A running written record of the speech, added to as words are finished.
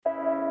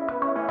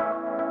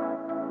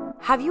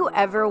Have you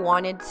ever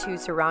wanted to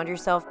surround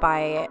yourself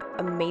by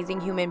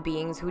amazing human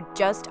beings who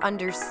just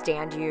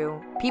understand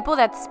you? People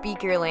that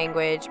speak your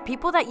language,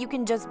 people that you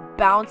can just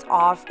bounce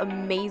off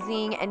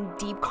amazing and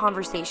deep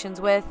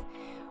conversations with?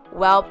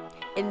 Well,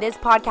 in this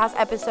podcast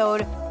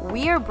episode,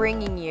 we are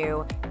bringing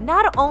you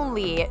not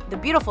only the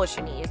beautiful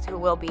Shanice, who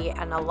will be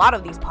in a lot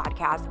of these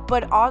podcasts,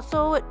 but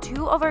also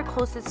two of our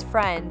closest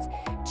friends,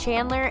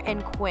 Chandler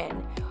and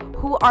Quinn,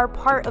 who are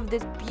part of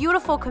this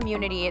beautiful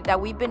community that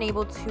we've been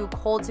able to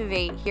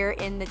cultivate here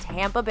in the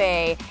Tampa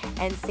Bay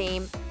and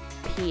St.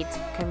 Pete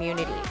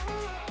community.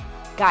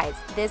 Guys,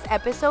 this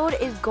episode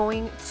is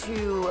going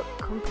to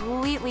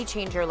completely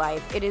change your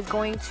life. It is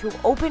going to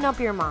open up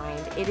your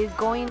mind. It is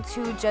going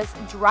to just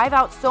drive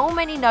out so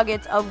many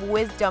nuggets of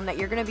wisdom that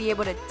you're going to be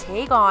able to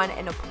take on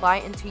and apply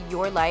into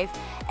your life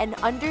and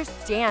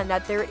understand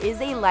that there is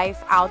a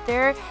life out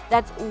there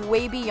that's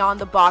way beyond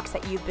the box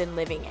that you've been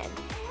living in.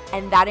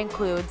 And that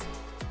includes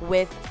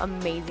with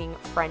amazing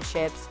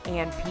friendships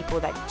and people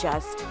that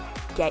just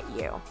get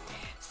you.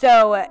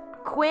 So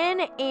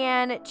Quinn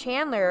and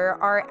Chandler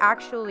are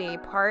actually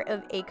part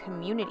of a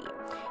community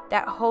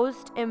that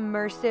hosts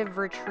immersive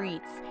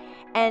retreats.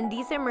 And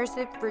these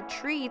immersive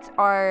retreats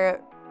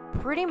are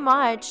pretty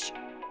much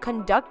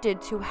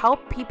conducted to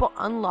help people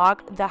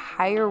unlock the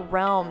higher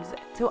realms,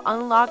 to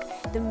unlock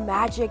the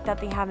magic that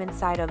they have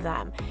inside of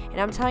them. And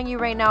I'm telling you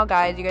right now,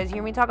 guys, you guys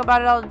hear me talk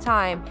about it all the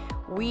time.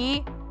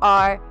 We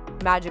are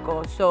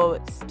magical.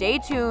 So stay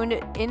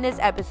tuned in this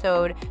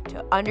episode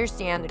to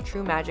understand the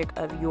true magic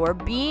of your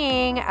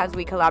being as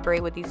we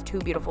collaborate with these two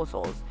beautiful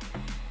souls.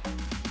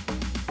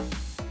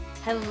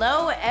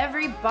 Hello,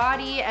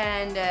 everybody,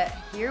 and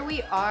here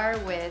we are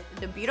with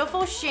the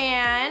beautiful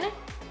Shan.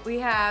 We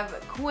have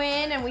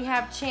Quinn and we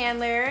have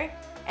Chandler,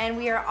 and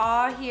we are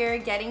all here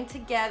getting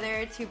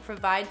together to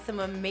provide some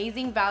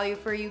amazing value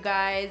for you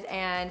guys.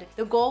 And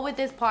the goal with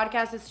this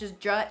podcast is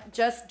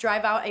just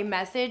drive out a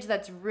message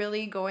that's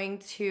really going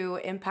to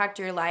impact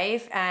your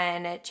life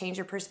and change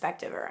your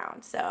perspective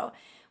around. So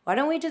why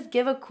don't we just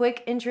give a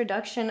quick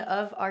introduction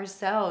of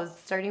ourselves,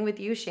 starting with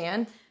you,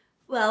 Shan?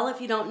 Well,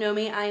 if you don't know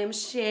me, I am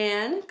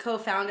Shan,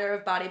 co-founder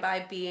of Body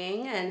by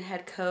Being and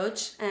head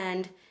coach.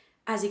 And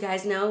as you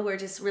guys know, we're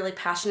just really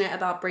passionate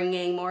about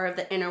bringing more of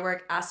the inner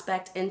work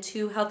aspect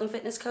into health and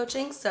fitness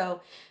coaching.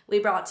 So we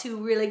brought two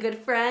really good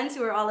friends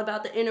who are all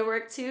about the inner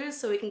work too,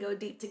 so we can go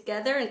deep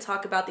together and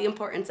talk about the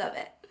importance of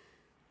it.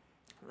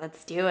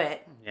 Let's do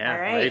it. Yeah, all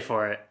right. Ready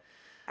for it.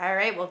 All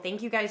right. Well,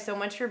 thank you guys so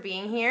much for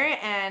being here.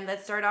 And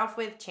let's start off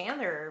with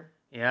Chandler.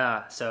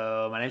 Yeah,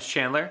 so my name's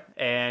Chandler,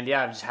 and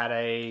yeah, I've just had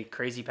a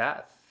crazy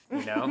path,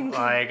 you know?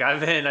 Like,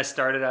 I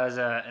started as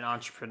an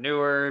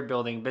entrepreneur,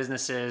 building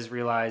businesses,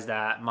 realized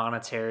that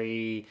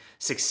monetary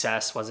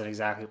success wasn't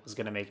exactly what was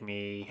going to make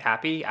me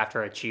happy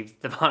after I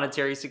achieved the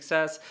monetary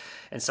success.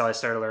 And so I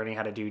started learning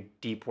how to do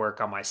deep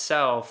work on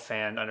myself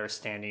and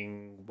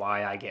understanding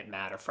why I get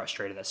mad or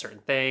frustrated at certain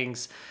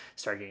things.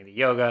 Started getting into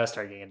yoga,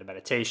 started getting into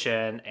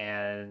meditation,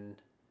 and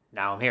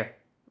now I'm here.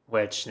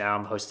 Which now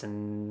I'm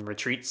hosting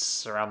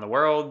retreats around the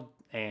world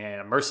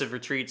and immersive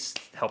retreats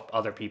to help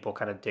other people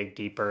kind of dig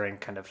deeper and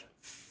kind of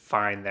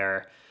find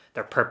their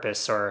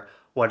purpose or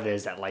what it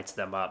is that lights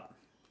them up.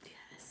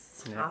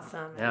 Yes. Yeah.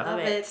 Awesome. Yeah. I love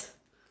it.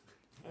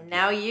 And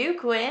now you,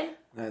 Quinn.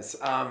 Nice.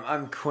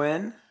 I'm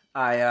Quinn.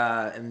 I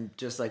am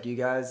just like you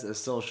guys, a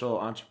social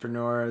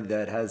entrepreneur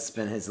that has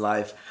spent his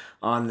life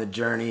on the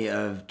journey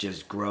of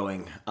just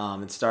growing.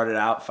 It started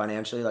out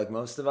financially like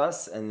most of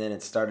us, and then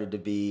it started to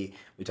be,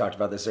 we talked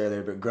about this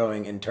earlier, but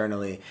growing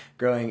internally,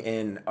 growing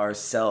in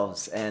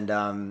ourselves.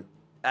 And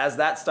as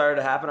that started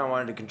to happen, I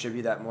wanted to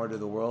contribute that more to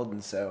the world.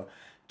 And so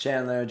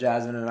Chandler,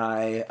 Jasmine, and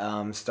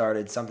I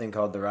started something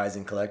called the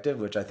Rising Collective,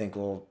 which I think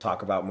we'll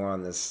talk about more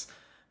on this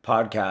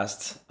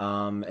podcast.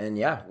 And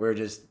yeah, we're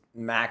just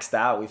maxed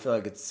out. We feel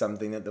like it's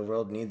something that the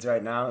world needs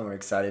right now, and we're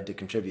excited to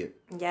contribute.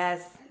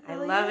 Yes, I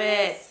love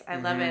it. I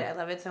love it. I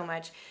love it so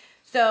much.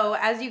 So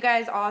as you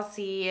guys all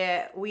see,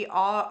 we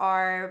all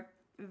are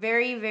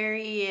very,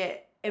 very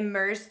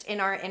immersed in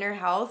our inner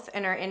health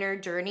and our inner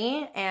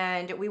journey,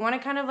 and we want to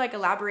kind of like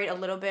elaborate a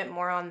little bit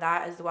more on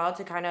that as well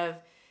to kind of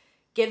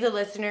give the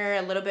listener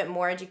a little bit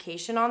more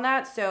education on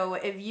that. So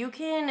if you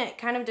can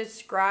kind of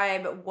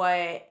describe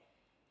what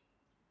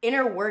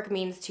inner work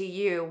means to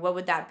you, what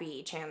would that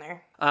be,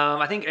 Chandler?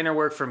 I think inner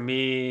work for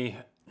me,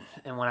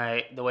 and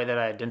the way that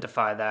I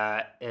identify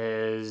that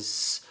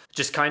is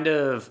just kind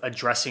of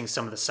addressing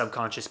some of the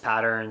subconscious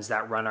patterns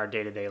that run our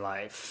day-to-day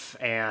life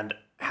and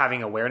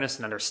having awareness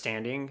and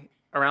understanding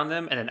around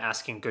them, and then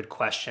asking good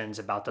questions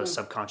about those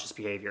subconscious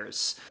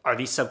behaviors. Are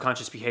these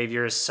subconscious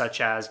behaviors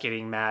such as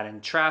getting mad in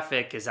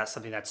traffic? Is that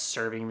something that's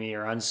serving me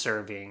or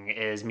unserving?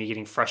 Is me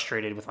getting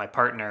frustrated with my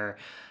partner?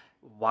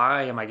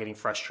 Why am I getting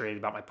frustrated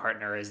about my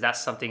partner? Is that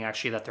something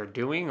actually that they're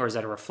doing, or is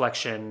that a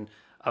reflection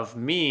of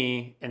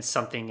me and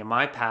something in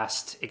my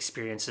past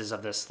experiences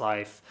of this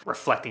life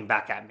reflecting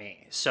back at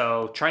me?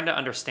 So trying to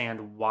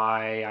understand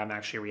why I'm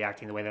actually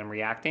reacting the way that I'm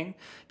reacting,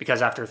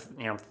 because after,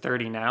 I'm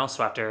 30 now,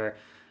 so after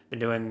been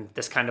doing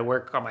this kind of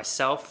work on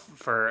myself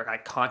for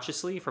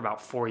consciously for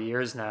about 4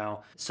 years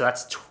now. So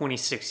that's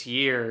 26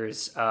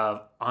 years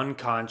of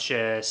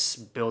unconscious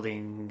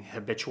building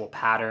habitual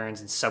patterns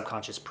and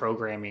subconscious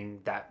programming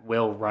that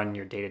will run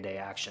your day-to-day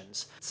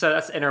actions. So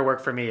that's inner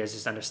work for me, is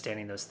just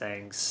understanding those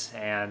things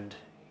and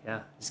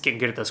just getting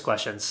good at those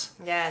questions.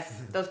 Yes,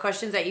 those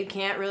questions that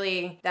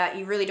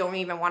you really don't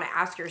even want to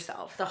ask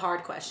yourself. The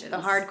hard questions.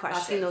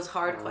 Asking those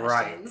hard questions.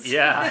 Right.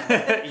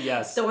 Yeah.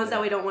 Yes. The ones that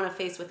we don't want to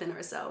face within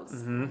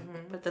ourselves.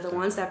 But they're the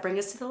ones that bring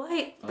us to the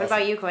light. What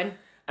about you, Quinn?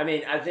 I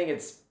mean, I think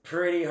it's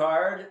pretty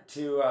hard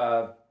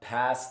to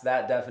pass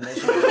that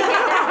definition.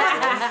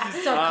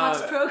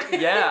 Subconscious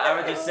program. Yeah, I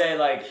would just say,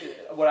 like,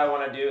 what I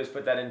want to do is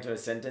put that into a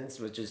sentence,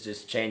 which is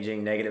just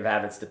changing negative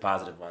habits to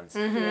positive ones.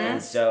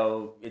 And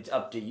so it's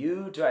up to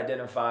you to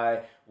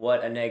identify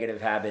what a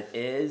negative habit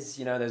is.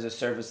 You know, there's a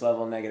surface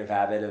level negative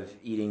habit of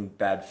eating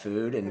bad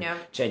food and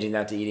changing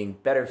that to eating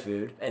better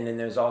food. And then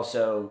there's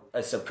also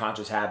a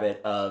subconscious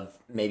habit of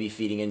maybe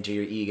feeding into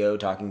your ego,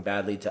 talking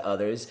badly to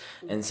others.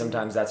 And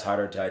sometimes that's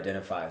harder to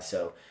identify.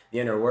 So the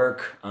inner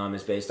work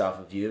is based off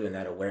of you and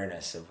that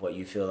awareness of what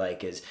you feel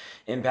like is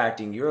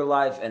impacting your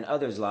life and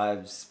others'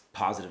 lives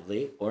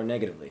positively or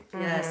negatively.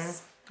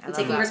 Yes. And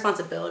taking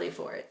responsibility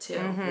for it too.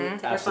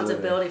 Take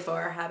responsibility for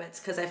our habits,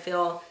 because I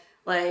feel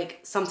like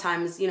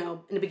sometimes, you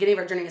know, in the beginning of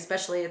our journey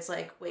especially, it's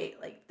like,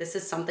 wait, like this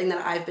is something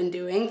that I've been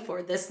doing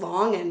for this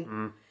long,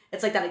 and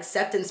it's like that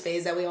acceptance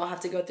phase that we all have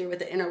to go through with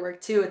the inner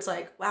work too. It's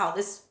like, wow,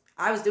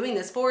 I was doing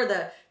this for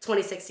the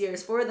 26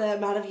 years, for the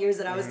amount of years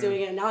that I was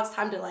doing it, and now it's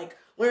time to like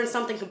learn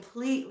something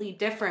completely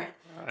different.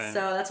 Right. So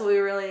that's what we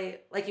really,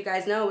 like you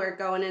guys know, we're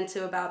going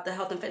into about the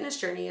health and fitness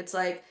journey. It's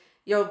like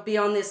you'll be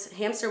on this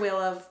hamster wheel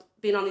of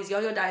being on these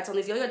yo-yo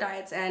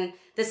diets, and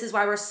this is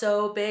why we're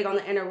so big on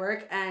the inner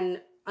work and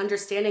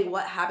understanding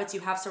what habits you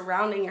have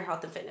surrounding your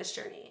health and fitness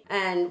journey,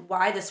 and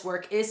why this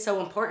work is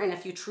so important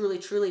if you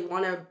truly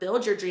want to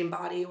build your dream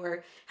body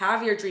or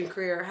have your dream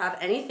career or have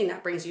anything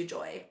that brings you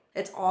joy.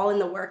 It's all in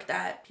the work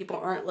that people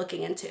aren't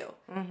looking into.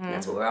 And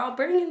that's what we're all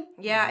bringing.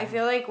 Yeah, I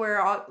feel like we're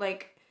all,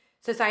 like,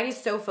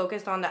 society's so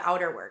focused on the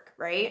outer work,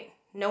 right?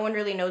 No one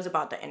really knows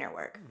about the inner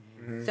work.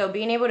 So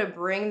being able to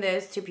bring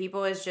this to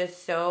people is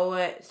just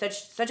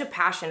such a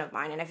passion of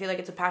mine. And I feel like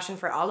it's a passion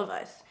for all of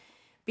us,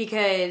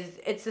 because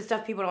it's the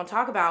stuff people don't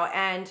talk about.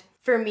 And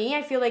for me,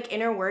 I feel like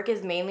inner work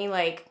is mainly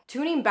like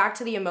tuning back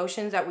to the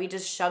emotions that we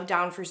just shoved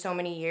down for so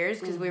many years,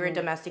 because we were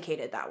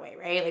domesticated that way,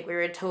 right? Like we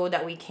were told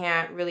that we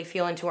can't really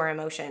feel into our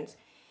emotions.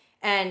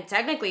 And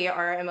technically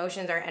our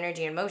emotions are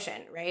energy in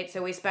motion, right?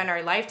 So we spend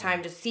our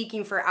lifetime just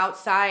seeking for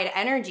outside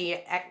energy,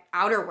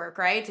 outer work,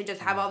 right? To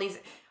just have all this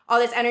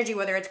energy,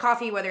 whether it's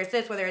coffee, whether it's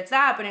this, whether it's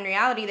that. But in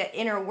reality, the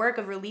inner work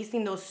of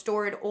releasing those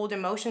stored old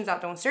emotions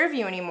that don't serve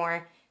you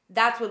anymore,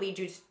 that's what leads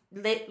you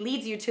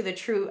to the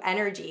true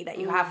energy that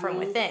you have from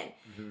within.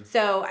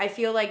 So I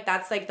feel like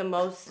that's like the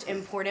most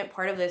important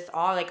part of this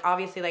all. Like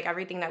obviously, like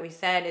everything that we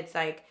said, it's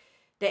like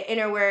the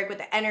inner work with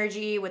the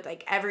energy, with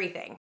like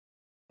everything.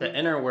 The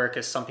inner work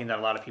is something that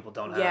a lot of people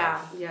don't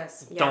have.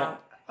 Don't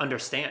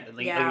understand.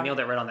 Like, you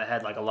nailed it right on the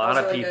head. Like a lot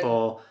of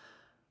people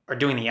are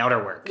doing the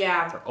outer work.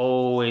 Yeah. They're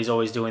always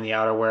doing the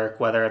outer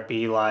work, whether it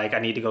be like, I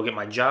need to go get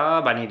my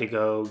job, I need to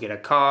go get a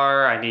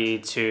car, I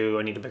need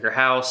a bigger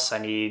house, I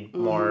need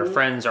more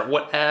friends, or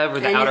whatever.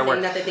 The outer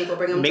work that they think will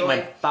bring them make joy.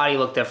 my body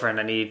look different.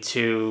 I need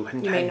to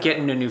get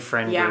into a new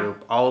friend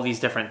group. All of these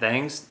different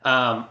things.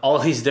 Are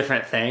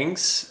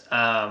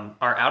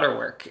outer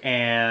work.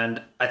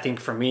 And I think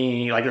for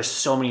me, like there's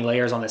so many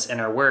layers on this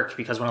inner work,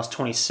 because when I was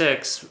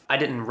 26, I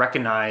didn't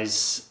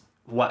recognize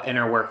what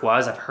inner work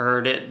was. I've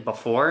heard it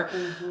before,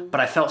 but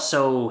I felt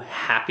so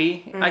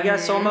happy, I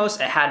guess,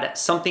 almost.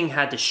 Something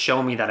had to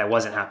show me that I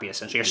wasn't happy,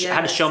 essentially. It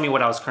had to show me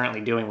what I was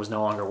currently doing was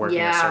no longer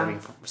working or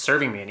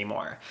serving me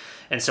anymore.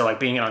 And so like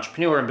being an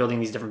entrepreneur and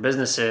building these different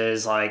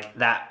businesses, like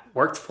that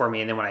worked for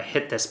me. And then when I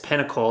hit this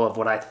pinnacle of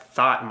what I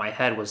thought in my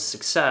head was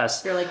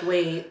success, you're like,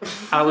 wait.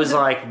 I was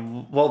like,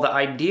 well, the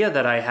idea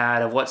that I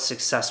had of what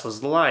success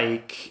was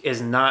like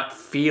is not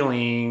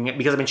feeling,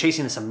 because I've been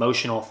chasing this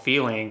emotional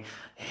feeling,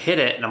 hit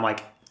it, and I'm like,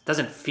 it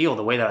doesn't feel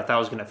the way that I thought it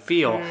was going to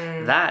feel.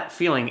 That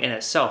feeling in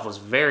itself was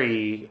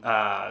very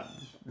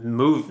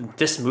very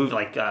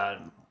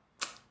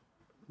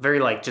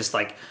like, just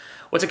like,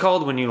 what's it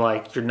called when you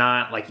like, you're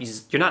not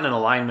in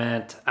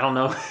alignment. I don't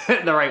know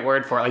the right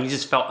word for it. Like you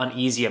just felt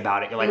uneasy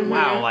about it. You're like,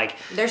 wow, like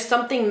there's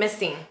something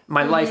missing.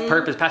 My life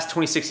purpose, past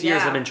 26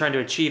 years, I've been trying to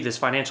achieve this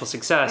financial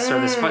success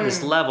or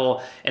this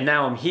level, and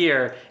now I'm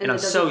here, and I'm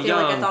so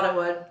young. Like I thought it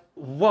would.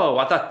 Whoa,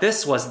 I thought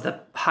this was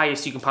the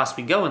highest you can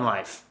possibly go in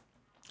life.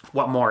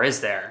 What more is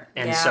there?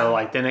 And so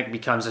like then it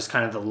becomes just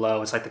kind of the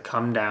low. It's like the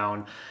come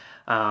down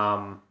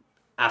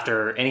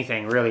after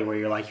anything really, where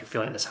you're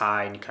feeling this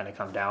high and you kind of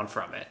come down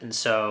from it. And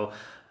so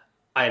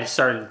I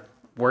started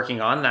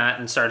working on that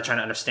and started trying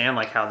to understand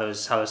like how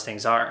those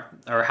things are,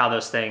 or how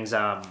those things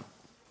how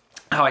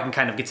I can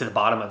kind of get to the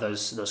bottom of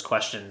those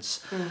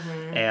questions.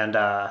 And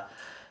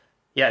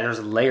Yeah, there's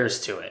layers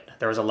to it.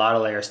 There was a lot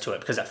of layers to it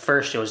because at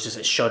first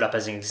it showed up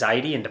as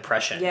anxiety and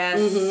depression. Yes.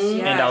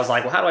 And I was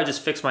like, well, how do I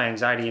just fix my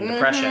anxiety and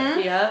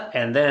depression? Yep.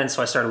 And then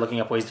so I started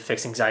looking up ways to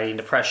fix anxiety and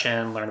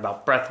depression, learn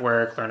about breath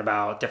work, learn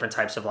about different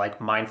types of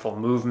like mindful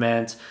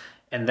movement.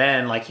 And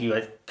then like you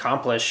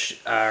accomplish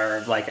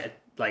or like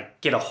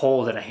get a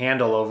hold and a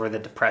handle over the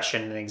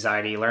depression and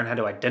anxiety, learn how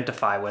to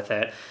identify with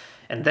it.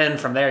 And then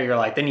from there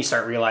then you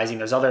start realizing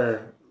there's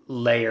other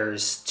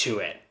layers to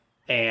it.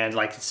 And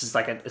like it's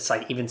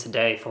like even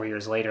today, 4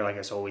 years later, like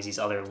there's always these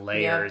other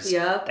layers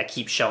that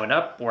keep showing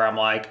up where I'm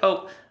like,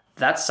 oh,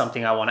 that's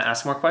something I want to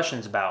ask more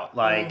questions about.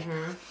 Like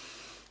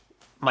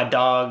my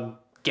dog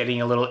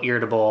getting a little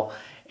irritable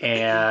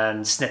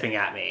and snipping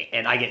at me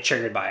and I get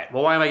triggered by it.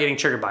 Well, why am I getting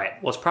triggered by it?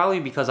 Well, it's probably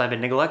because I've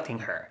been neglecting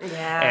her.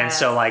 Yes. And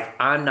so like,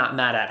 I'm not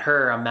mad at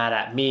her. I'm mad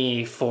at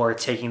me for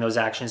taking those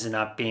actions and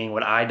not being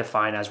what I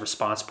define as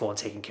responsible and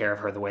taking care of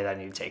her the way that I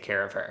need to take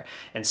care of her.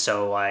 And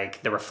so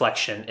like the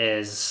reflection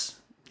is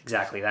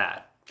exactly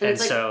that. And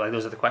so like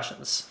those are the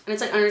questions. And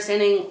it's like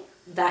understanding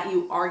that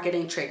you are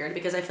getting triggered,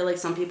 because I feel like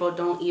some people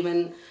don't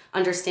even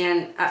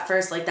understand at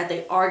first like that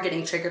they are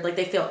getting triggered. Like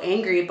they feel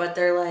angry, but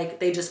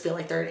they just feel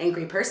like they're an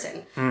angry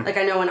person. Like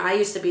I know when I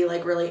used to be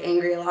like really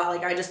angry a lot,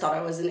 like I just thought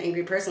I was an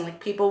angry person. Like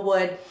people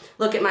would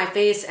look at my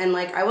face and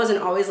like I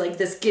wasn't always like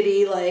this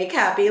giddy, like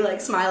happy,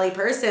 like smiley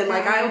person.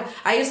 Like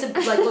I used to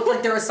like look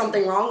like there was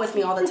something wrong with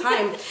me all the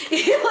time.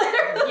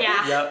 Literally.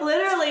 Yeah. Yep.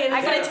 Literally. And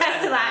I can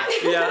attest to that.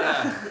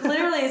 Yeah.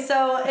 Literally.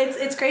 So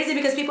it's crazy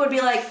because people would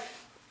be like,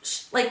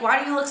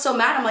 why do you look so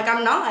mad? I'm like,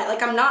 I'm not.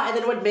 And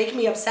then it would make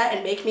me upset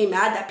and make me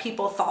mad that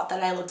people thought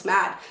that I looked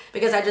mad,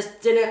 because I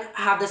just didn't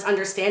have this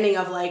understanding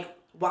of like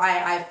why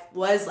I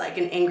was like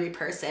an angry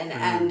person.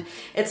 And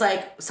it's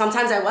like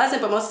sometimes I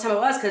wasn't, but most of the time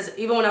I was, because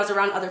even when I was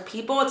around other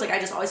people, it's like I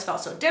just always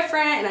felt so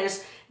different, and I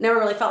just never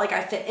really felt like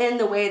I fit in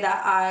the way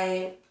that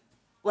I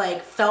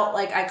like felt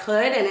like I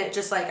could. And it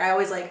just like I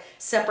always like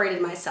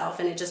separated myself,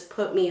 and it just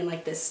put me in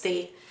like this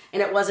state.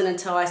 And it wasn't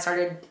until I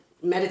started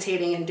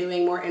meditating and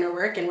doing more inner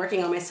work and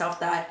working on myself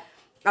that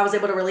I was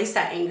able to release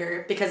that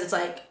anger, because it's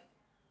like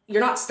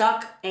you're not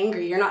stuck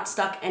angry, you're not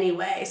stuck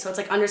anyway. So it's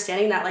like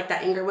understanding that like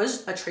that anger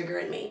was a trigger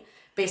in me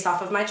based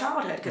off of my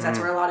childhood, because that's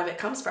where a lot of it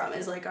comes from,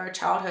 is like our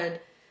childhood,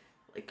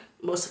 like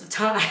most of the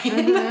time.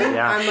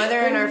 Yeah. Our mother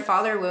and our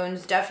father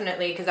wounds,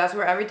 definitely, because that's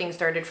where everything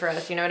started for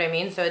us, you know what I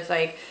mean? So it's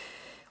like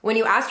when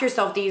you ask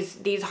yourself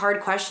these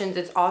hard questions,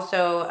 it's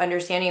also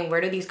understanding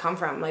where do these come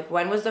from? Like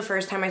when was the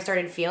first time I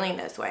started feeling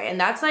this way? And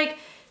that's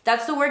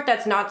the work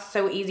that's not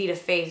so easy to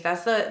face.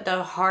 That's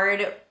the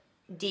hard,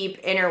 deep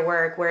inner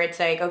work where it's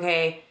like,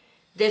 okay,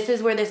 this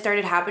is where this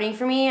started happening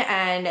for me,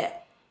 and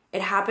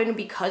it happened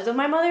because of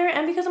my mother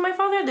and because of my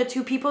father, the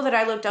two people that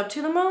I looked up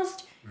to the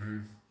most.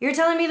 You're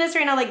telling me this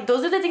right now, like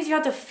those are the things you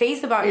have to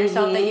face about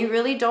yourself that you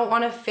really don't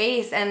want to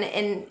face,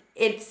 and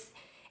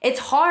it's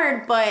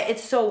hard, but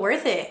it's so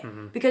worth it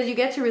because you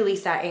get to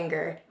release that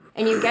anger,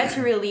 and you get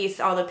to release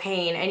all the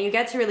pain, and you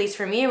get to release,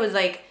 for me, it was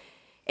like,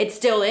 it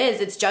still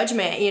is. It's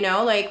judgment, you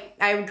know? Like,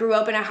 I grew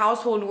up in a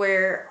household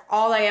where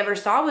all I ever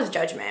saw was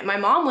judgment. My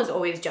mom was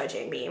always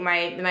judging me.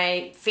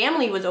 My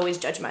family was always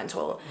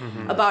judgmental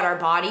about our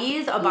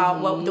bodies,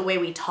 about the way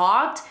we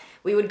talked.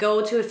 We would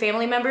go to a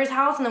family member's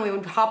house, and then we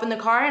would hop in the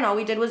car, and all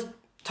we did was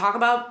talk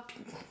about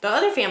the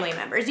other family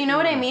members. You know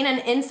what I mean? And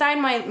inside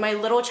my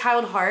little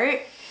child heart,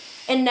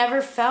 it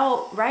never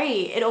felt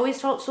right. It always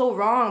felt so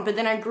wrong. But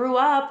then I grew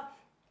up,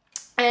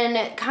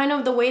 and kind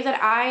of the way that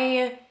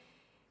I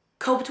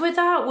coped with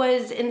that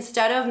was,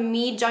 instead of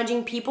me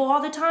judging people all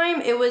the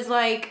time, it was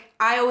like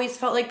I always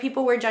felt like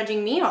people were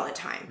judging me all the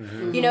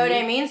time. You know what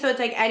I mean? So it's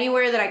like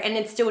anywhere that and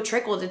it still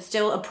trickles. It's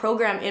still a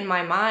program in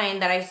my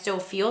mind that I still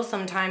feel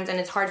sometimes, and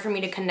it's hard for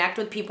me to connect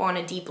with people on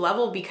a deep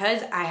level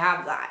because I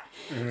have that.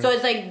 So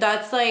it's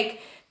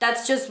like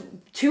that's just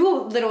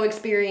two little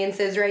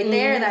experiences right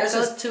there. That's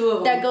just two of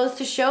them. That goes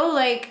to show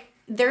like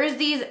there's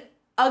these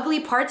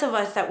ugly parts of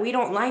us that we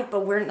don't like,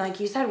 but we're, like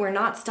you said, we're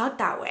not stuck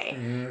that way.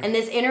 And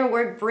this inner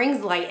work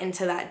brings light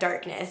into that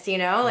darkness, you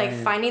know? Like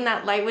finding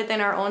that light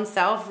within our own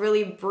self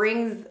really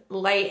brings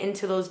light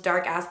into those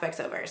dark aspects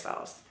of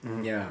ourselves.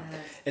 Yeah.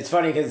 It's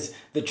funny because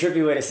the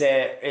trippy way to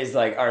say it is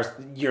like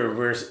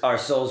we're our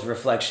soul's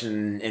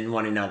reflection in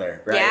one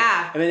another, right?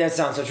 Yeah. I mean, that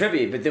sounds so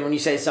trippy, but then when you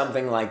say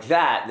something like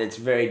that, that's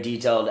very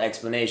detailed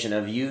explanation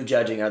of you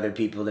judging other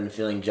people and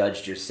feeling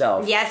judged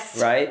yourself.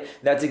 Yes. Right?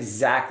 That's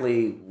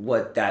exactly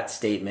what that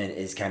statement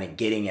is kind of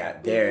getting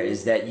at there,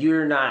 is that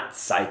you're not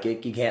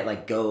psychic. You can't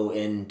like go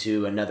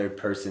into another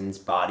person's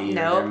body or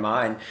their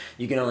mind.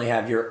 You can only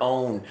have your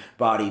own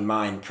body,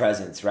 mind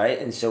presence, right?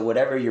 And so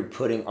whatever you're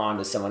putting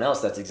onto someone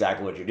else, that's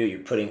exactly what you're doing. You're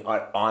putting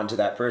onto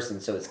that person,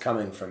 so it's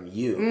coming from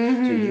you.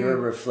 So you're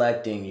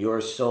reflecting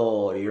your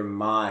soul or your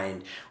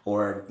mind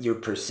or your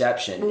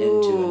perception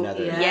into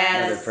another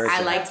person.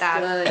 I like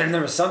that. And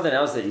there was something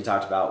else that you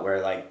talked about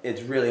where like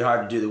it's really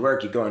hard to do the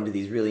work. You go into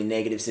these really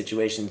negative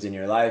situations in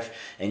your life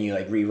and you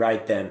like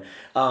rewrite them.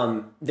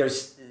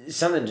 There's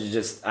something to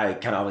just I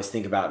kind of always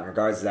think about in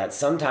regards to that.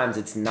 Sometimes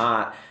it's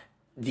not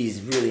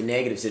these really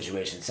negative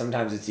situations.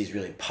 Sometimes it's these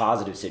really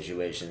positive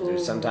situations, or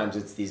sometimes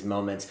it's these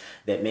moments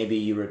that maybe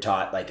you were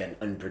taught like an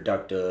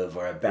unproductive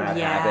or a bad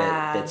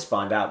habit that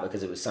spawned out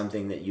because it was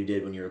something that you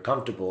did when you were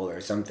comfortable,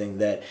 or something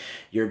that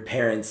your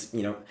parents,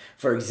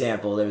 for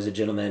example, there was a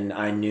gentleman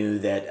I knew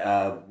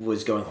that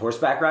was going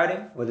horseback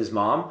riding with his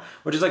mom,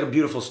 which is like a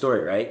beautiful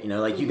story, right?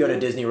 Like you go to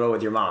Disney World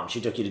with your mom.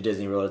 She took you to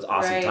Disney World. It's an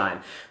awesome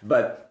time.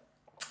 But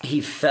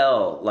he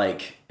fell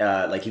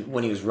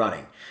when he was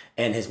running.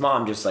 And his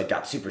mom just like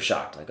got super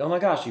shocked, like, oh my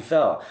gosh, you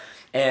fell.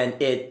 And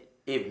it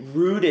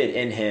rooted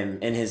in him,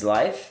 in his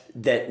life,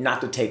 that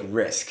not to take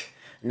risk,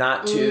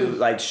 not to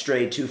like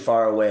stray too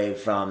far away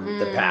from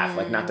the path,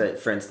 like not to,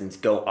 for instance,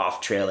 go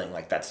off trailing.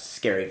 Like that's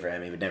scary for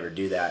him. He would never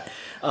do that.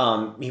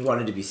 He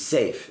wanted to be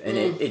safe, and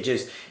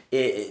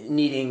it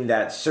needing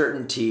that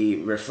certainty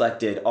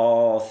reflected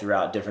all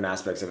throughout different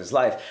aspects of his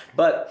life.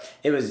 But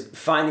it was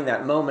finding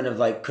that moment of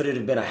like, could it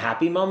have been a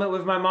happy moment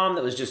with my mom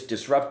that was just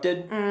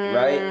disrupted,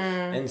 right?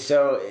 And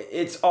so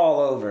it's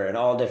all over in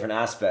all different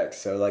aspects.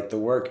 So like the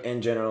work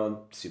in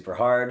general, super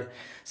hard.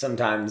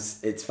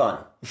 Sometimes it's fun.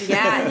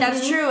 Yeah,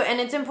 that's true.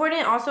 And it's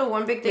important also,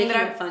 one big thing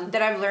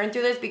that I've learned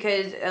through this,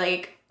 because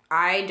like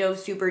I dove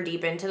super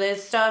deep into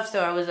this stuff, so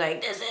I was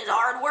like, this is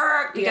hard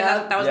work, because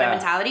that was my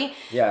mentality.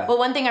 Yeah. But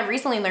one thing I've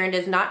recently learned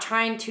is not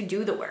trying to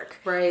do the work.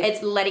 Right.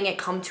 It's letting it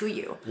come to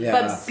you. Yeah.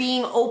 But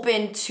being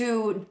open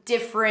to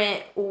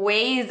different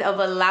ways of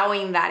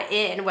allowing that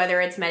in,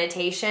 whether it's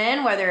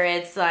meditation, whether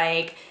it's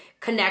like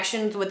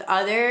connections with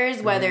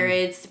others, whether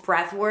it's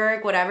breath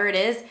work, whatever it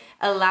is,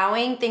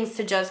 allowing things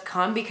to just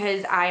come,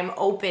 because I'm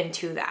open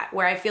to that,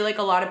 where I feel like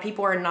a lot of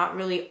people are not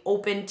really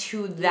open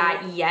to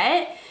that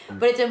yet.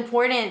 But it's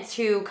important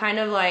to kind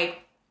of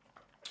like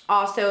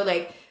also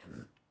like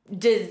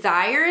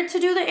desire to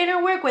do the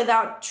inner work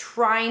without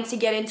trying to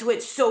get into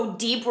it so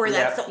deep where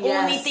that's the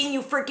only thing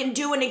you freaking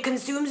do and it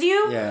consumes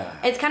you. Yeah.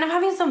 It's kind of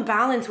having some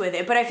balance with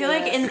it. But I feel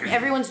like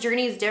everyone's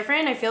journey is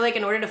different. I feel like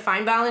in order to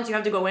find balance, you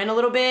have to go in a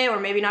little bit, or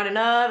maybe not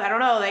enough. I don't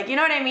know. Like, you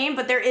know what I mean?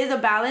 But there is a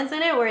balance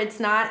in it where it's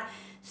not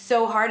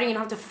so hard and you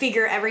don't have to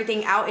figure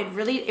everything out. It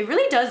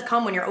really does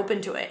come when you're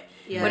open to it.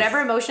 Yes. Whatever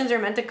emotions are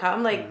meant to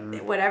come,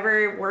 like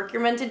whatever work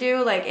you're meant to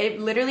do, like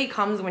it literally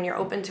comes when you're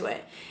open to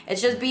it.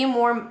 It's just being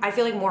more, I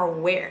feel like, more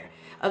aware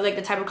of like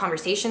the type of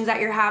conversations that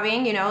you're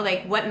having,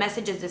 like what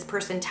message is this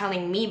person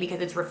telling me,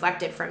 because it's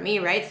reflected from me,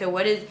 right? So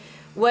what is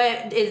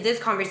this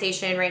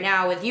conversation right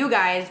now with you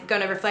guys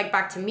gonna reflect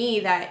back to me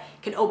that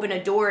can open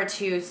a door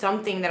to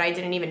something that I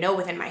didn't even know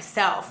within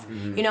myself?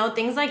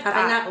 Things like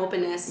having that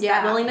openness,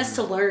 that willingness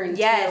to learn.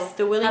 Yes,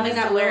 the willingness having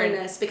that to learn.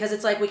 willingness, because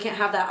it's like we can't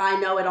have that I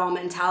know it all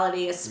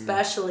mentality,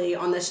 especially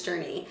on this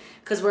journey,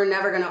 because we're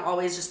never gonna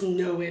always just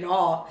know it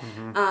all.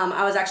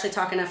 I was actually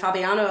talking to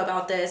Fabiano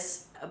about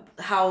this,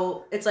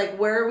 how it's like,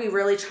 where are we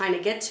really trying to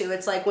get to?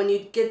 It's like when you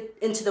get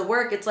into the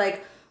work, it's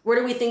like, where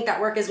do we think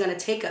that work is going to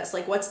take us?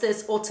 Like, what's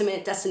this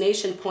ultimate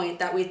destination point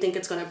that we think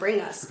it's going to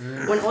bring us?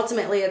 When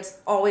ultimately it's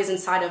always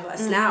inside of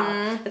us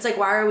now. It's like,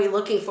 why are we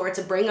looking for it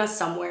to bring us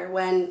somewhere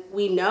when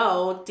we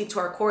know deep to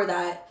our core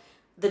that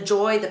the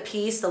joy, the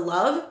peace, the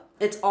love,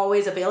 it's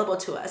always available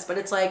to us? But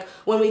it's like,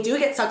 when we do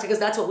get sucked, because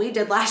that's what we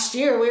did last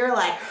year, we were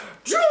like,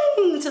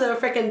 to the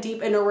freaking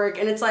deep inner work.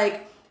 And it's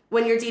like,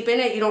 when you're deep in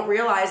it, you don't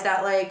realize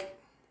that, like,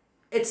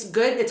 it's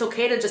good, it's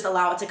okay to just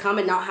allow it to come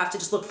and not have to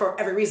just look for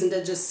every reason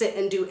to just sit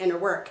and do inner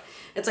work.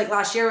 It's like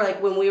last year,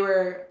 like when we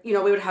were, we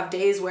would have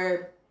days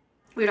where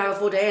we would have a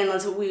full day, and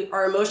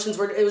our emotions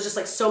were, it was just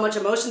like so much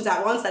emotions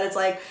at once that it's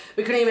like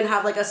we couldn't even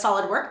have like a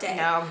solid work day.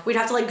 No. We'd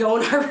have to like go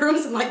in our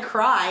rooms and like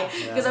cry,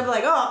 because I'd be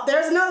like, oh,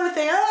 there's another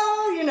thing,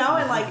 and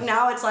like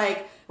now it's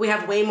like we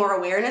have way more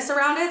awareness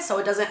around it, so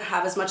it doesn't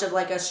have as much of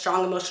like a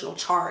strong emotional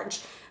charge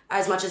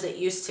as much as it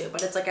used to.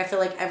 But it's like, I feel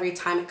like every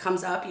time it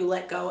comes up, you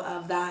let go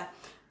of that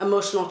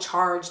emotional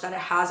charge that it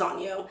has on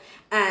you.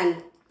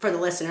 And for the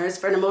listeners,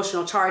 for an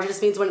emotional charge, it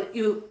just means when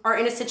you are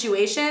in a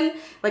situation,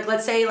 like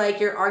let's say like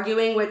you're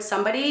arguing with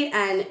somebody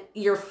and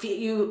you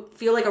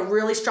feel like a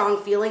really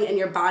strong feeling in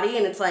your body,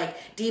 and it's like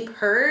deep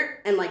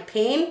hurt and like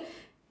pain.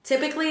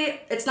 Typically,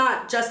 it's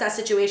not just that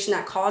situation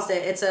that caused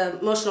it. It's an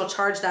emotional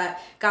charge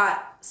that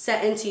got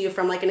set into you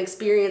from like an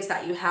experience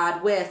that you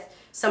had with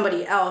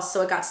somebody else.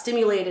 So it got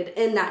stimulated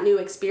in that new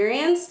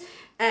experience.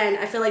 And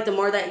I feel like the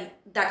more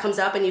that comes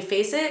up and you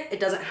face it, it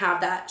doesn't have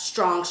that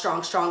strong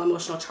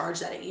emotional charge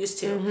that it used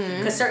to.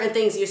 Because certain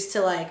things used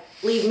to like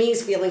leave me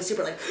feeling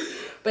super like,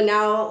 but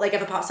now like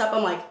if it pops up,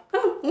 I'm like,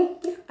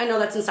 I know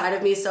that's inside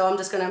of me, so I'm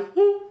just gonna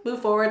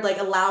move forward, like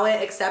allow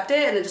it, accept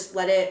it, and then just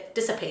let it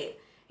dissipate.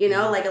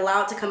 Like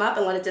allow it to come up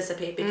and let it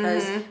dissipate,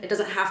 because it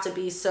doesn't have to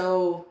be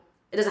so,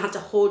 it doesn't have to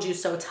hold you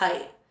so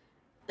tight.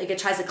 Like it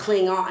tries to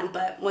cling on,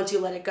 but once you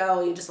let it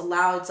go, you just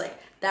allow, it's like,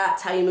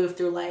 that's how you move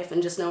through life,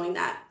 and just knowing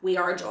that we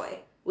are joy,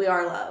 we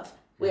are love,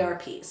 we are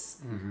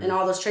peace. And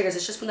all those triggers,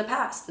 it's just from the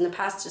past, and the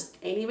past just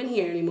ain't even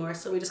here anymore.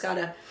 So we just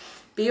gotta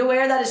be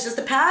aware that it's just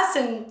the past,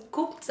 and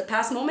cool, it's a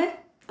past moment.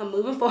 I'm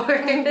moving forward.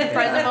 The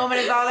present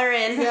moment is all there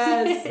is.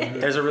 Yes.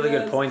 There's a really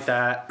good point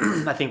that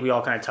I think we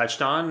all kind of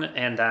touched on,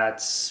 and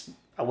that's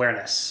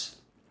awareness.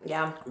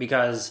 Yeah.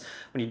 Because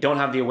when you don't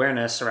have the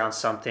awareness around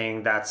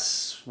something,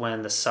 that's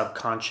when the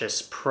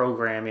subconscious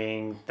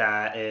programming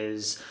that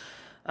is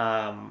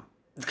kind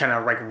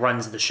of like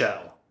runs the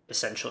show,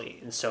 essentially.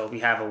 And so if you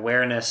have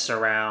awareness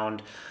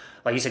around,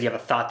 like you said, you have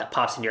a thought that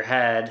pops in your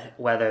head,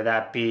 whether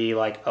that be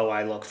like, oh,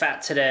 I look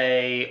fat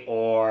today,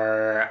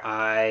 or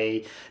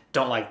I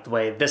don't like the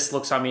way this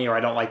looks on me, or I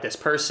don't like this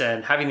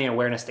person, having the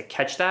awareness to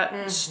catch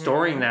that,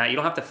 storing that, you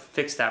don't have to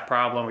fix that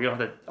problem, or you don't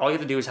have to, all you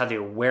have to do is have the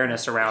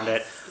awareness around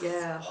it,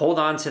 hold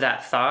on to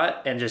that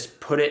thought and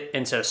just put it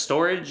into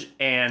storage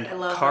and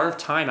carve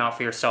time out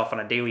for yourself on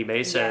a daily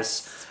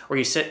basis, or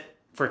you sit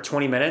for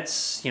 20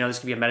 minutes, this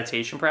could be a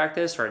meditation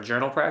practice or a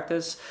journal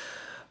practice,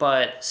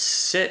 but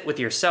sit with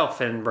yourself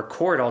and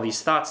record all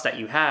these thoughts that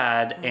you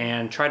had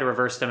and try to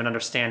reverse them and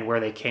understand where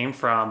they came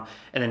from,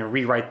 and then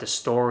rewrite the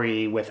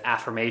story with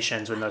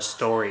affirmations in those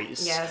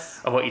stories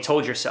of what you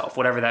told yourself,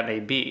 whatever that may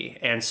be.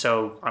 And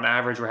so on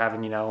average, we're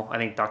having, I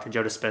think Dr.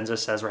 Joe Dispenza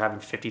says we're having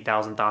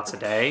 50,000 thoughts a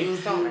day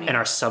in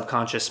our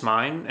subconscious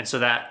mind. And so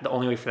that the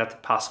only way for that to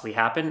possibly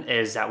happen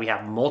is that we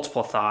have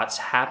multiple thoughts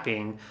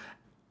happening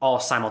all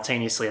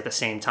simultaneously at the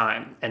same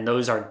time. And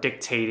those are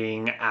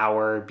dictating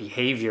our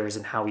behaviors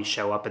and how we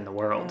show up in the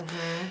world.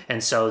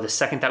 And so the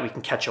second that we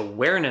can catch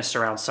awareness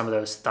around some of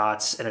those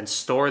thoughts and then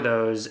store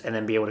those and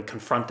then be able to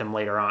confront them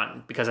later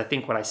on. Because I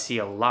think what I see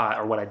a lot,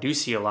 or what I do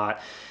see a lot,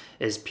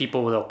 is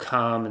people will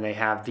come and they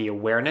have the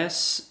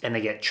awareness and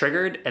they get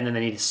triggered and then they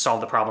need to solve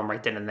the problem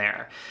right then and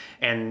there.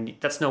 And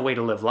that's no way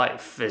to live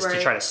life, is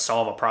to try to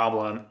solve a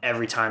problem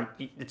every time.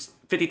 It's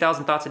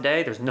 50,000 thoughts a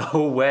day. There's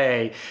no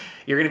way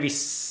you're going to be,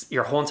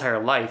 your whole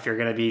entire life, you're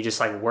going to be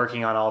just like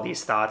working on all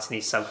these thoughts and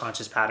these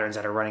subconscious patterns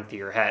that are running through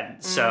your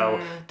head.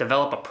 So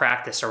develop a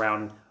practice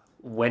around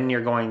when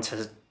you're going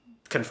to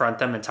confront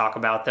them and talk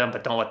about them,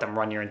 but don't let them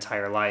run your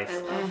entire life.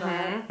 I love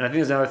that. And I think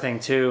there's another thing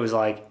too, is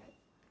like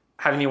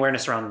having the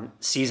awareness around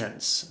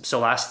seasons. So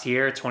last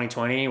year,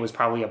 2020, was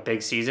probably a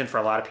big season for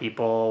a lot of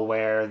people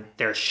where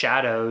their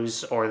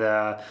shadows or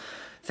the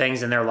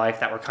things in their life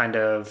that were kind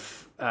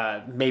of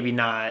maybe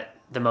not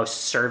the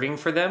most serving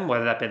for them,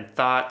 whether that been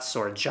thoughts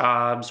or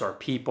jobs or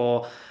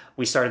people,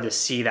 we started to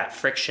see that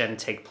friction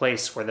take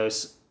place where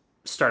those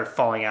started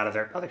falling out of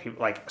their other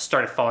people, like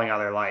started falling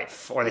out of their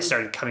life, or they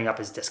started coming up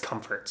as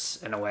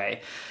discomforts in a way.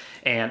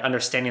 And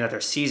understanding that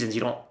there's seasons,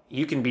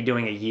 you can be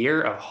doing a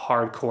year of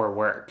hardcore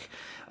work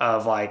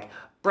of like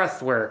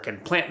breath work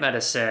and plant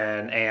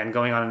medicine and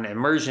going on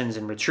immersions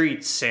and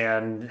retreats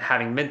and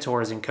having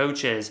mentors and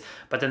coaches.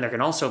 But then there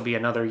can also be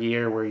another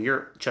year where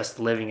you're just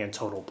living in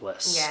total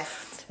bliss.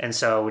 Yes. And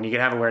so when you can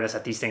have awareness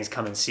that these things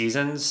come in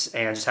seasons,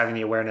 and just having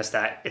the awareness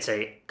that it's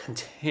a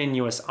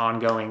continuous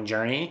ongoing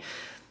journey,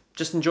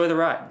 just enjoy the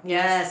ride.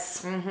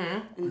 Yes.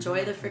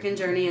 Enjoy the freaking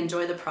journey.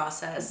 Enjoy the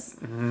process.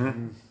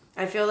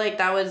 I feel like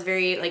that was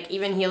very, like,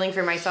 even healing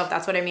for myself.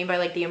 That's what I mean by,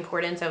 like, the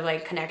importance of,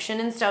 like, connection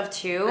and stuff,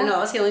 too. I know,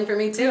 it was healing for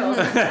me, too. I was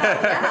like,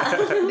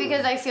 yeah.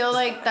 Because I feel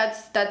like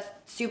that's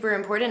super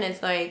important.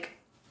 It's, like,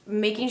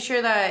 making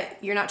sure that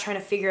you're not trying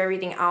to figure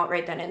everything out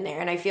right then and there.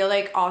 And I feel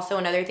like also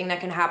another thing that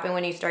can happen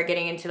when you start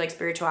getting into, like,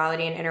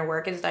 spirituality and inner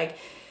work is, like,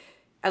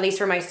 at least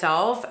for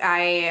myself,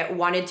 I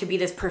wanted to be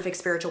this perfect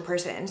spiritual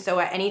person. So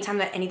at any time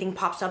that anything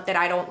pops up that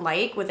I don't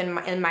like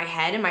in my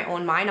head, in my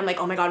own mind, I'm like,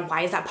 oh my God,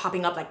 why is that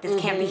popping up? Like, this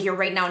can't be here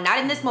right now. Not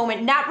in this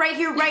moment. Not right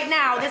here, right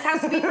now. This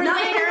has to be for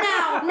later.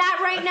 Not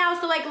right now.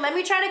 So, like, let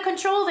me try to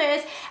control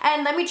this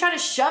and let me try to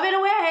shove it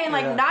away and,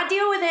 like, not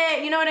deal with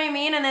it. You know what I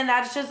mean? And then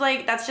that's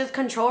just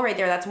control right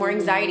there. That's more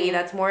anxiety.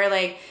 That's more,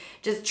 like,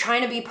 just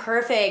trying to be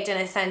perfect in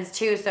a sense,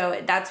 too. So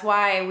that's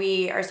why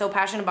we are so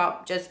passionate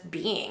about just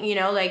being,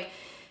 like,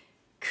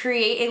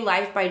 create a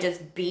life by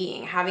just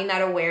being, having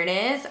that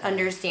awareness,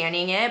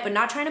 understanding it, but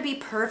not trying to be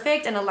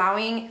perfect, and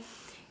allowing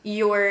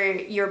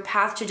your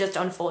path to just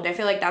unfold. I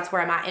feel like that's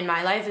where I'm at in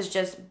my life, is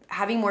just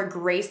having more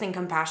grace and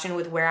compassion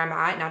with where I'm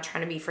at, not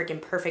trying to be freaking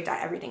perfect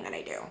at everything that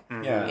I do.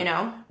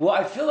 Yeah. Well,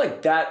 I feel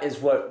like that is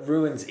what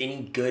ruins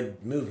any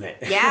good movement.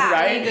 Yeah.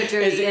 Right? Any good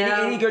journey,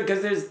 Any good,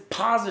 because there's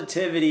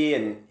positivity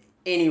in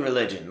any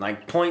religion.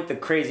 Like, point the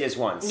craziest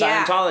one.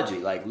 Scientology,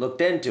 like,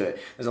 looked into it.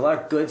 There's a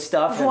lot of good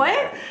stuff in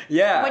there.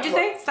 Yeah. What'd you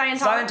say?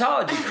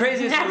 Scientology?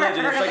 Craziest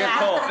religion. It's like a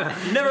cult.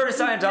 Never heard of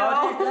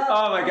Scientology? No.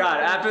 Oh my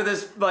God. After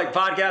this, like,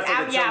 podcast,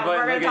 at some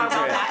point, look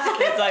into it.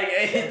 It's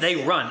like,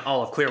 they run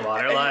all of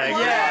Clearwater. Like,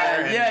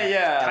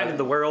 yeah. Kind of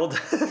the world.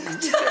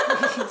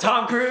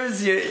 Tom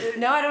Cruise?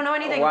 No, I don't know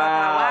anything about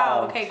that.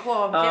 Wow. Okay,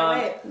 cool.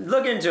 Can't wait.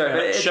 Look into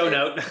it. Show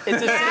note.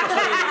 It's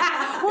essentially...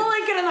 We'll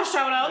link it in the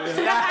show notes.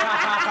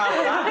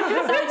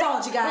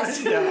 Scientology,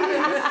 guys.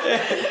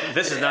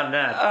 This is not an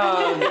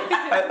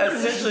ad.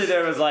 Essentially,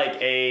 there was like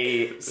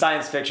a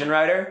science fiction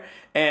writer,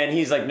 And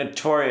he's like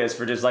notorious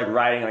for just like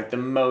writing like the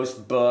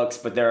most books,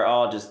 but they're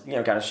all just, kind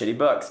of shitty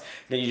books.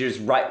 Then you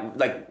just write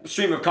like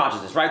stream of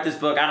consciousness, write this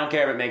book, I don't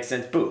care if it makes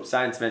sense, boom,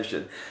 science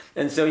fiction.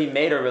 And so he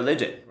made a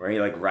religion where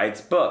he like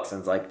writes books and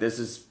it's like, this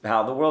is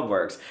how the world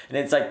works. And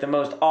it's like the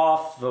most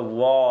off the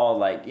wall,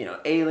 like,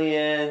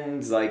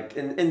 aliens, like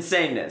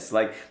insaneness.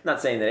 Like, I'm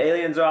not saying that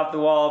aliens are off the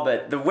wall,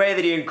 but the way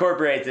that he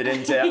incorporates it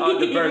into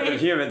on the birth of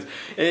humans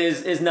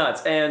is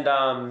nuts. And,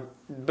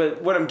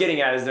 but what I'm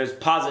getting at is there's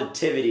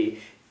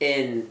positivity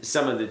in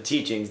some of the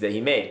teachings that he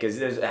made, because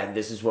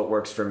this is what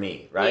works for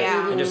me, right?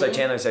 Yeah. And just like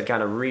Chandler said,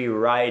 kind of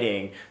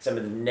rewriting some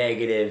of the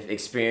negative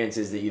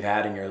experiences that you've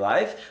had in your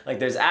life, like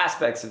there's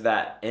aspects of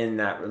that in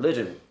that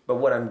religion. But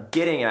what I'm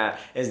getting at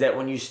is that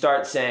when you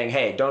start saying,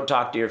 hey, don't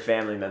talk to your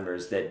family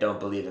members that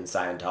don't believe in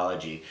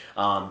Scientology,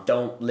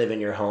 don't live in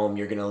your home,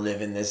 you're going to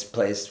live in this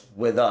place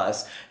with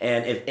us,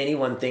 and if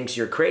anyone thinks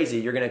you're crazy,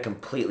 you're going to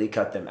completely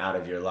cut them out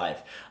of your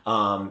life.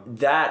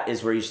 That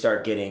is where you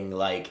start getting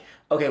like,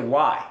 okay,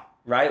 why?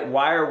 Right?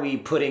 Why are we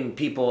putting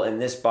people in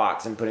this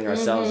box and putting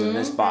ourselves in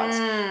this box?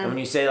 And when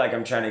you say like,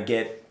 I'm trying to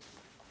get,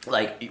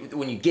 like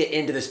when you get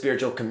into the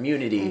spiritual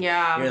community,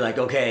 you're like,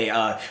 okay,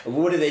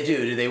 what do they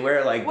do? Do they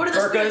wear like what do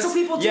burqas? the spiritual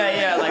people do?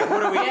 Yeah, like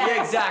what are we?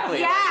 Yeah, exactly.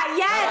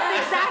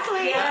 Yes,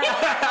 exactly.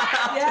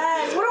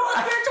 Yes. What do all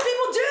the spiritual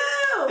people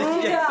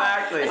do? Yeah,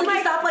 exactly. It's like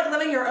you stop like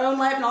living your own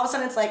life, and all of a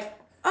sudden it's like,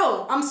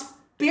 oh, I'm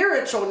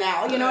spiritual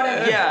now. You know what I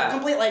mean? Yeah. It's a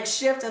complete like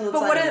shift, and it's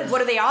But like, what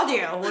do they all do?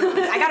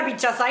 I gotta be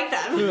just like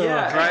them.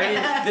 Yeah,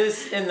 right.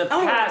 This in the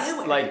past,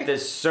 really? like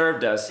this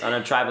served us on a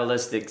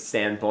tribalistic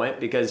standpoint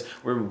because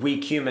we're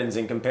weak humans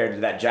and compared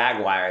to that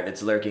jaguar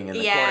that's lurking in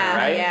the corner,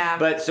 right? Yeah.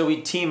 But so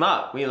we team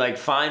up. We like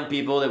find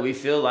people that we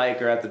feel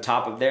like are at the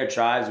top of their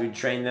tribes. We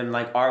train them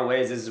like our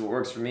ways. This is what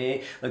works for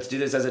me. Let's do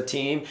this as a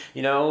team.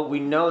 We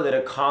know that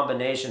a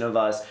combination of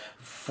us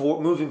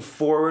moving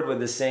forward with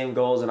the same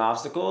goals and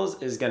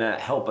obstacles is going to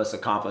help us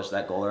accomplish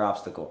that goal or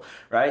obstacle,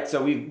 right?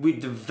 So we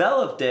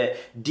developed it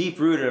deep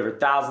rooted over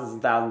thousands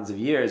and thousands of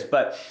years,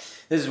 but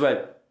this is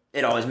what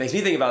it always makes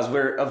me think about is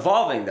we're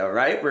evolving though,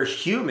 right? We're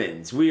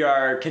humans. We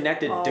are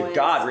connected to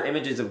God. We're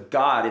images of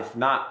God, if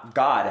not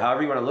God,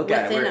 however you want to look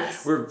at it.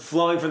 We're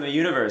flowing from the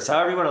universe.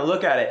 However you want to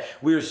look at it,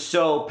 we're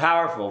so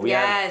powerful. We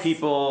have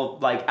people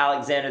like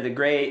Alexander the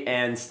Great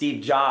and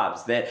Steve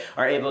Jobs that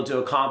are able to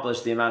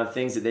accomplish the amount of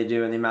things that they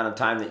do in the amount of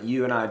time that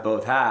you and I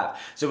both have.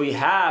 So we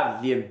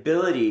have the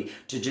ability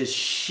to just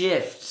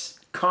shift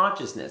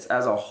consciousness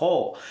as a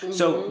whole.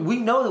 So we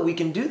know that we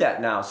can do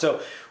that now.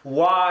 So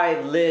why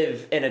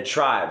live in a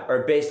tribe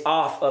or based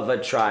off of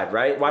a tribe,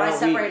 right? Why don't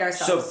separate we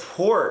ourselves?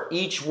 Support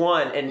each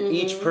one and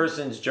each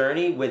person's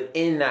journey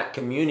within that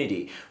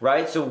community,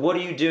 right? So what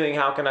are you doing?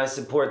 How can I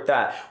support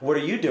that? What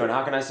are you doing?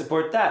 How can I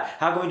support that?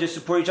 How can we just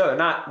support each other?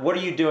 Not what are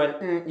you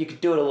doing? You could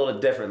do it a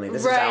little differently.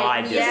 This is how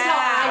I do This it. is how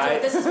I do right?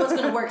 it. This is what's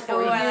going to work for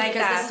Ooh, you I like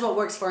because that. this is what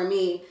works for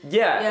me.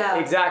 Yeah,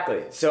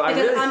 exactly. So Because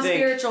I really I'm think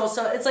spiritual,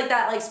 so it's like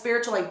that, like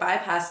spiritual, like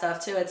bypass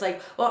stuff too. It's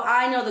like, well,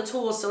 I know the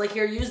tools, so like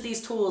here, use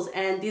these tools,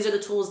 and these are the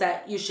tools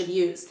that you should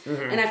use.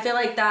 And I feel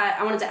like that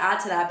I wanted to add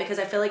to that because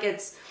I feel like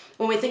it's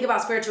when we think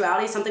about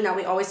spirituality, something that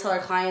we always tell our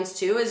clients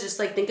too is just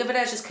like think of it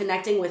as just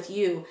connecting with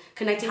you,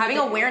 Having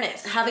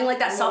awareness, having like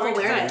that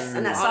self-awareness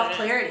and that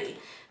self-clarity.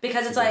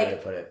 Because it's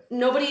like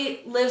nobody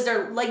lives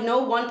their like no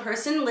one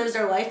person lives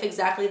their life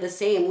exactly the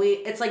same.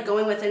 It's like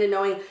going within and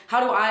knowing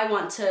how do I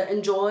want to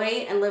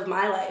enjoy and live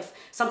my life.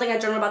 Something I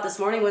journaled about this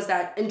morning was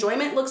that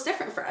enjoyment looks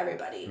different for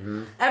everybody.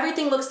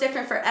 Everything looks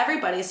different for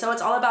everybody. So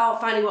it's all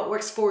about finding what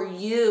works for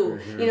you.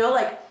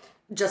 Like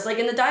just like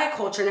in the diet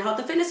culture and the health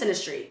and fitness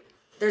industry.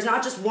 There's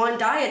not just one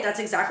diet that's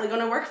exactly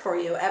going to work for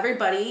you.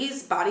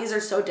 Everybody's bodies are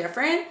so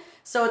different.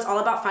 So it's all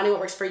about finding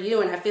what works for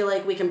you. And I feel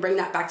like we can bring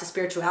that back to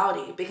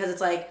spirituality because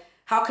it's like,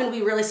 how can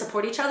we really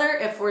support each other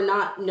if we're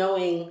not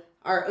knowing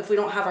if we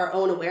don't have our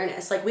own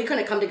awareness? Like we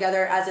couldn't come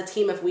together as a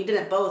team if we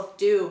didn't both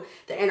do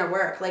the inner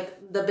work.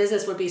 Like the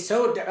business would be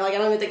so like I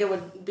don't even think it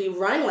would be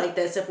running like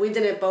this if we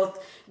didn't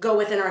both go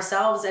within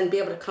ourselves and be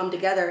able to come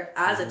together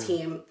as a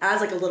team,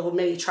 as like a little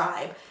mini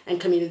tribe and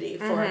community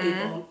for our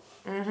people.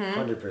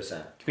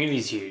 100%. Community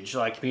is huge.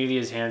 Like community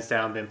has hands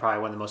down been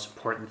probably one of the most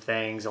important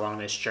things along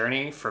this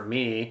journey for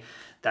me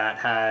that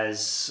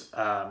has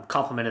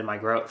complemented my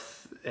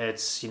growth.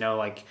 It's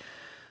like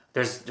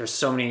there's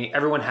so many,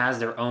 everyone has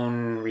their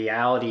own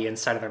reality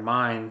inside of their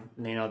mind.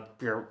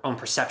 Your own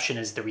perception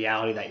is the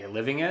reality that you're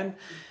living in.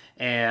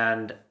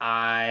 And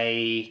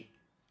I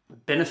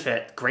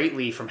benefit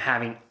greatly from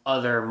having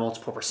other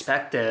multiple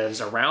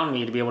perspectives around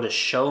me to be able to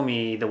show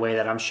me the way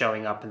that I'm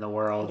showing up in the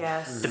world.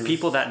 Yes. The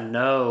people that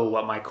know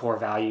what my core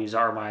values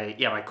are,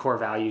 my core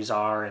values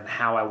are and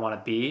how I want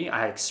to be,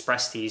 I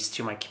express these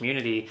to my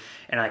community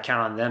and I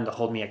count on them to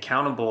hold me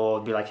accountable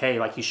and be like, hey,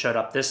 like you showed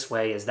up this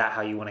way. Is that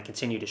how you want to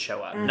continue to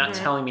show up? Not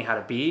telling me how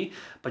to be,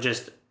 but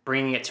just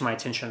bringing it to my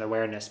attention and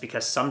awareness,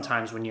 because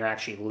sometimes when you're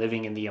actually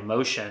living in the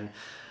emotion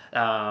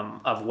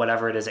of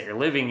whatever it is that you're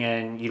living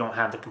in, you don't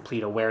have the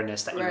complete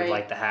awareness that you would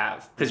like to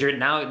have. Because you're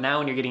now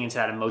when you're getting into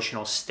that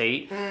emotional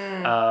state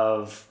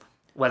of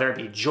whether it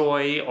be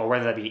joy or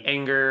whether it be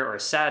anger or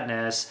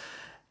sadness,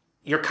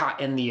 you're caught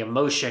in the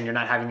emotion. You're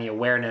not having the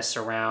awareness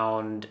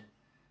around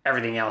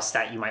everything else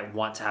that you might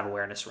want to have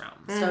awareness around.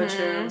 So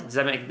true. Does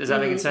that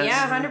make sense?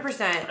 Yeah,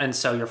 100%. And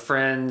so your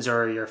friends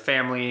or your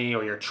family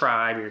or your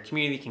tribe or your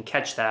community can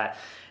catch that.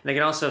 And they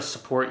can also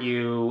support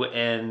you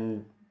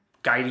in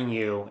guiding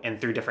you and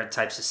through different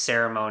types of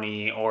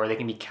ceremony, or they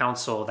can be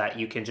counsel that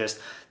they can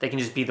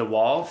just be the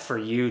wall for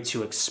you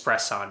to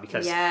express on,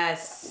 because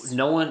Yes.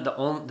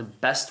 the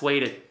best way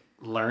to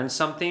learn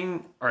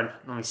something, or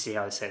let me see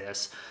how to say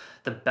this.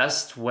 The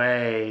best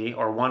way,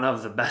 or one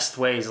of the best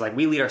ways, like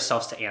we lead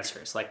ourselves to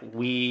answers. Like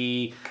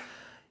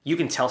you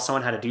can tell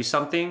someone how to do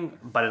something,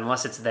 but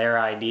unless it's their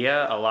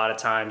idea, a lot of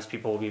times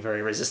people will be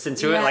very resistant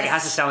to it. Like it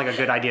has to sound like a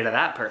good idea to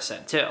that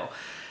person too.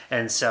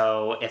 And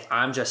so if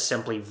I'm just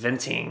simply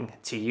venting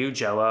to you,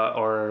 Joa,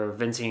 or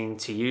venting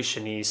to you,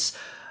 Shanice,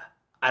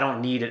 I don't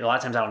need it. A lot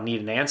of times I don't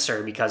need an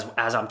answer, because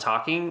as I'm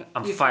talking,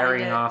 I'm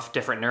firing off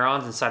different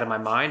neurons inside of my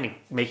mind and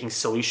making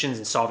solutions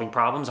and solving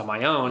problems on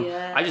my own.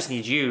 Yes. I just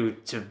need you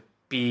to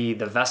be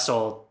the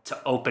vessel to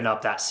open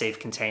up that safe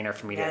container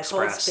for me to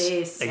express. Hold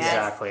space.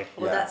 Exactly.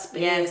 Hold that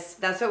space. Yes,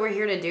 that's what we're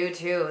here to do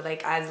too.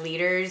 Like as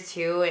leaders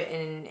too,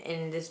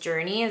 in this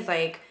journey, is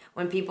like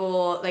when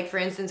people, like for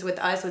instance with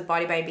us with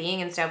Body by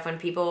Being and stuff, when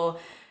people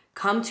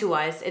come to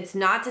us, it's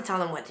not to tell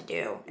them what to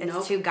do.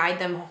 It's to guide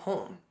them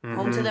home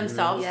to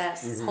themselves,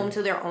 home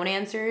to their own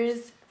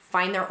answers,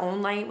 find their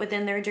own light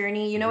within their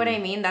journey. You know what I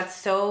mean?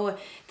 That's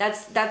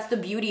the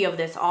beauty of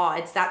this all.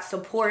 It's that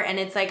support, and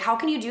it's like, how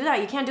can you do that?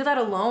 You can't do that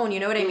alone.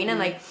 You know what I mean? And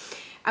like,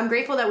 I'm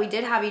grateful that we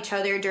did have each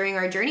other during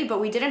our journey, but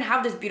we didn't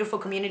have this beautiful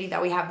community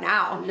that we have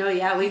now. No,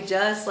 yeah, we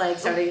just like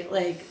started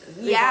like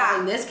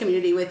having this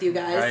community with you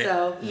guys. Right.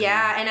 So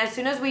Yeah, and as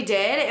soon as we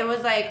did, it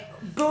was like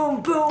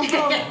boom, boom, boom.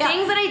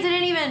 Things that I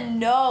didn't even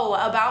know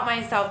about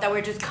myself that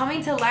were just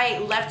coming to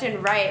light left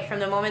and right from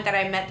the moment that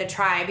I met the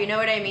tribe. You know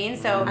what I mean?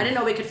 So I didn't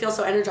know we could feel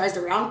so energized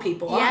around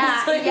people.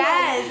 Yeah, honestly.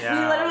 yes.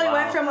 Yeah, We literally wow.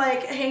 went from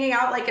like hanging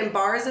out like in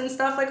bars and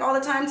stuff like all the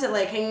time to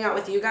like hanging out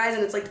with you guys,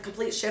 and it's like the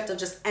complete shift of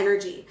just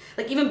energy.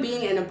 Like even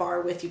being in a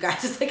bar with you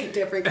guys is like a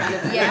different kind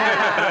of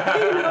Yeah.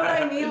 you know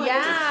what I mean? Like it's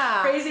Yeah.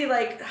 just crazy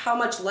like how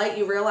much light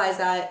you realize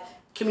that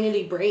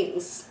community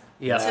brings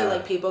Yeah. to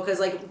like people, because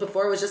like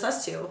before it was just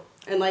us two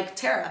and like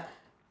Tara.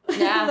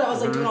 Yeah. That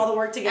was like doing all the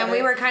work together. And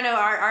we were kind of,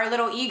 our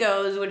little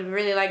egos would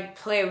really like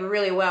play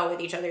really well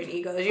with each other's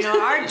egos. You know,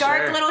 our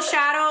dark Sure. little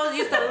shadows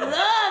used to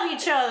love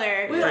each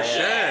other. For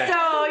sure.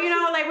 So, you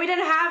know, like we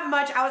didn't have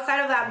much outside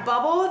of that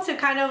bubble to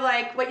kind of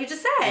like what you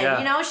just said, Yeah.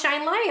 you know,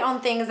 shine light on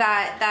things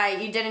that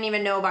you didn't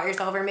even know about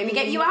yourself, or maybe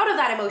get you out of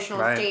that emotional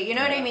Right. state. You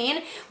know what I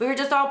mean? We were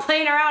just all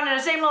playing around in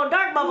the same little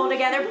dark bubble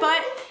together, but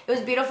it was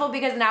beautiful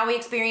because now we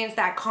experience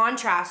that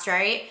contrast,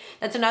 right?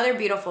 That's another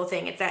beautiful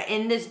thing. It's that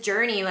in this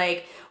journey,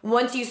 like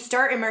once you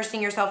start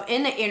immersing yourself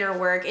in the inner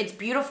work, it's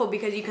beautiful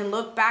because you can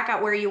look back at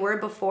where you were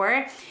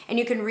before and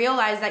you can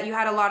realize that you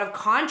had a lot of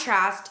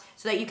contrast,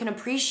 so that you can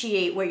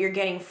appreciate what you're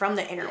getting from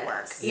the inner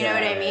work. You know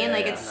what I mean?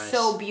 Like it's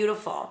so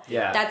beautiful.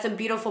 Yeah. That's a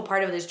beautiful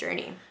part of this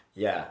journey.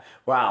 Yeah.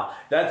 Wow.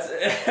 That's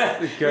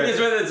because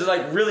when it's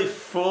like really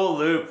full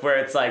loop where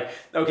it's like,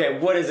 okay,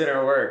 what is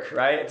inner work,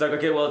 right? It's like,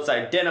 okay, well, it's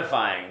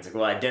identifying. It's like,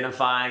 well,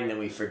 identifying, then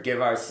we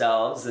forgive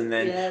ourselves, and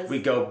then we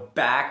go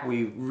back,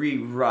 we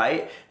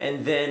rewrite,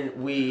 and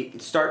then we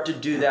start to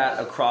do that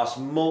across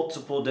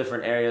multiple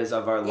different areas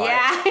of our life.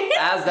 Yeah.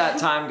 As that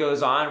time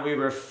goes on, we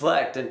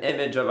reflect an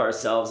image of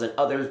ourselves and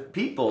other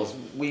people's.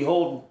 We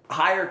hold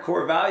higher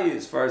core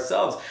values for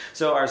ourselves.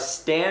 So our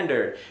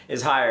standard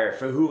is higher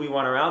for who we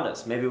want around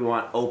us. Maybe we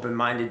want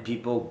open-minded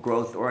people,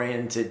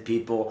 growth-oriented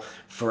people,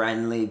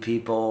 friendly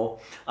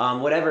people,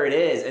 whatever it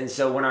is. And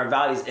so when our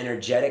values,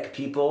 energetic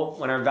people,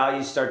 when our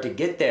values start to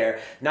get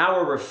there, now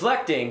we're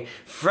reflecting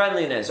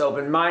friendliness,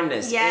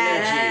 open-mindedness,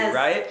 energy,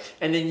 right?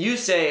 And then you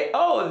say,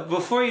 oh,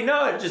 before you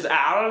know it, just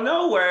out of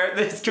nowhere,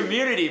 this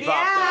community popped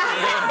up.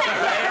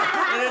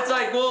 Right? And it's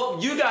like, well,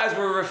 you guys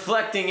were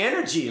reflecting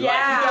energy. Like,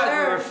 you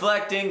guys were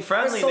reflecting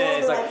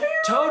friendliness. Like,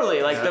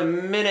 totally. Like, the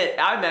minute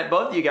I met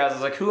both of you guys, I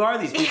was like, who are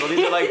these people?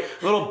 These are like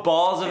little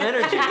balls of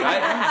energy,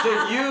 right?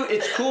 So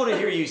it's cool to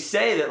hear you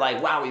say that,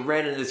 like, wow, we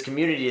ran into this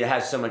community that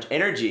has so much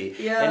energy.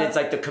 Yeah. And it's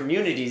like the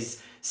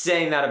community's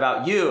saying that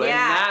about you. And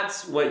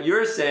that's what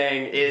you're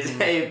saying is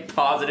a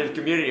positive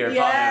community or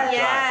positive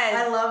tribe.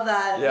 I love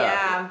that.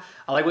 Yeah.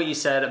 I like what you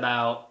said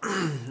about,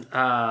 and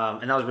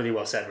that was really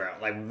well said, bro.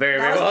 Like very,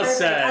 That very was well perfect.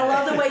 said. I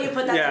love the way you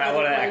put that Yeah, I together.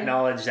 want to Quinn.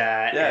 acknowledge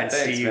that Yeah, and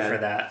thanks, see you man. for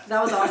that.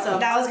 That was awesome.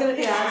 That was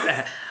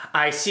gonna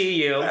I see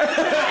you. You are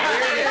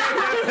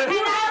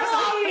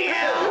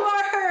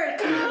heard,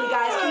 community,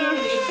 guys.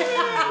 Community.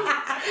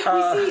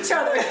 We see each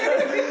other.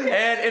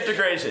 And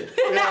integration.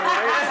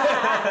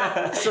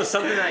 So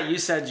something that you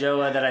said,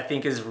 Joa, that I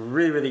think is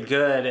really, really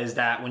good is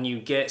that when you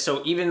get,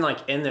 so even like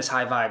in this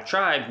high vibe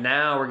tribe,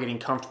 now we're getting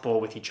comfortable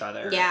with each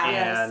other.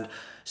 Yeah. And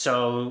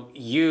so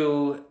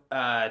you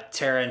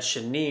Tara and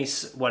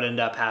Shanice, what ended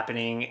up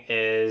happening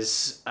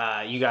is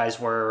you guys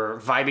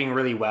were vibing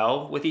really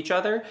well with each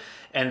other,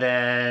 and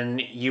then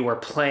you were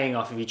playing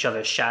off of each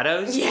other's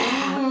shadows.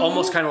 Yeah.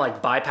 Almost kind of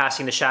like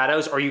bypassing the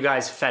shadows, or you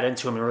guys fed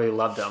into them and really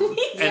loved them.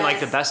 And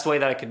like the best way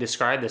that I could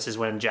describe this is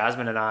when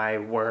Jasmine and I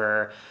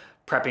were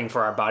prepping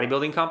for our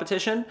bodybuilding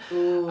competition.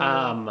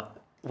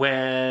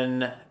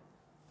 When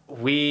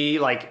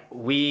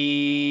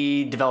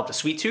we developed a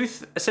sweet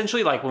tooth,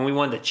 essentially, like when we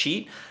wanted to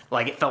cheat,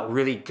 like it felt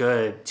really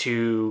good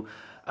to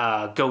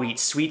go eat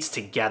sweets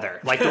together.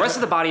 Like the rest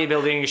of the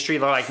bodybuilding industry,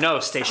 they're like, no,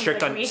 stay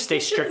strict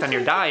on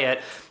your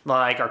diet.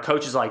 Like our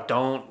coach is like,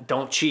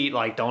 don't cheat,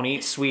 like don't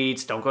eat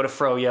sweets, don't go to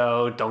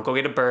Froyo, don't go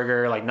get a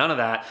burger, like none of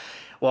that.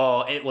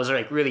 Well, it was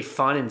like really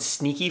fun and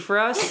sneaky for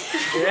us.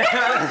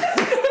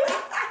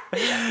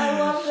 I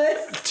love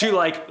this. To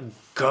like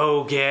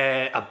go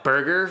get a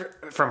burger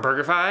from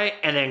BurgerFi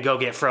and then go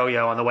get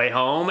Froyo on the way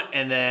home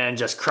and then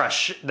just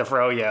crush the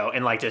Froyo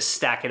and like just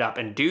stack it up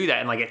and do that.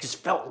 And like it just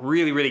felt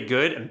really, really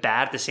good and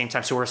bad at the same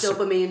time. So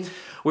Dopamine.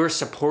 we're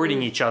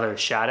supporting each other's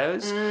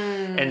shadows.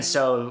 And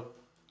so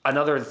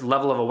another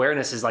level of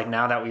awareness is like,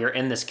 now that we are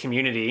in this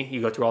community,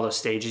 you go through all those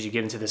stages, you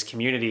get into this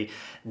community.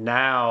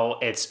 Now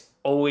it's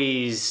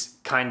always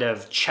kind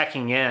of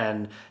checking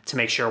in to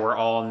make sure we're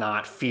all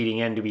not feeding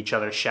into each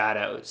other's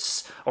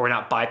shadows, or we're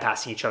not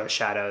bypassing each other's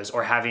shadows,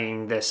 or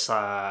having this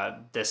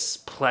this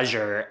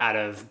pleasure out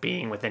of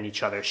being within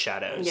each other's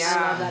shadows. Yeah,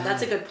 I love that.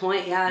 That's a good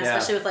point. Yeah,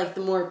 especially with like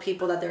the more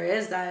people that there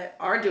is that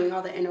are doing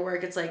all the inner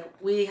work, it's like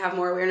we have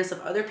more awareness of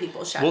other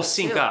people's shadows. We'll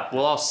sync up.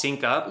 We'll all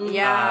sync up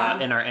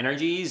in our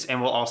energies,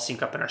 and we'll all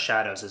sync up in our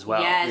shadows as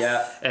well. Yes.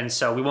 Yeah. And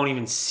so we won't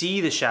even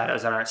see the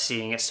shadows that aren't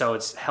seeing it. So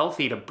it's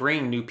healthy to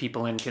bring new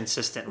people in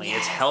consistently. Yes.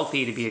 It's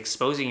healthy to be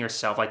exposing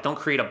yourself. Like, don't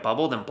create a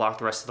bubble, then block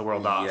the rest of the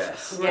world off.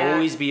 Yes. Yeah.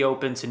 Always be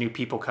open to new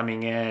people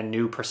coming in,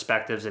 new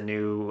perspectives, and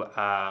new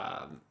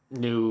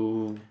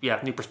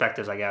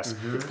perspectives, I guess.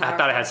 I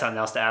thought I had something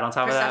else to add on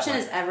top Perception of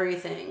that. is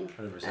everything.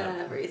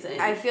 100%. Everything.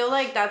 I feel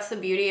like that's the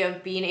beauty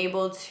of being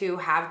able to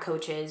have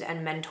coaches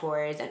and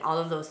mentors and all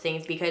of those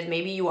things, because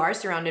maybe you are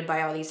surrounded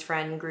by all these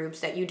friend groups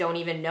that you don't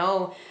even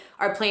know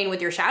are playing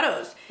with your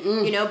shadows,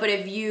 you know, but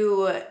if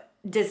you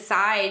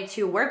decide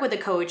to work with a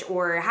coach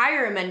or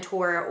hire a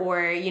mentor,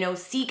 or you know,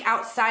 seek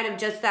outside of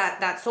just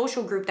that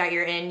social group that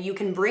you're in, you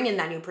can bring in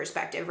that new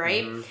perspective,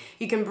 right?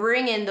 You can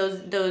bring in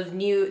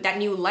that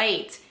new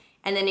light,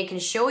 and then it can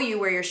show you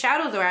where your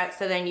shadows are at,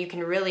 so then you can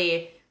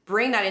really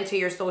bring that into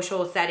your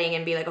social setting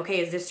and be like,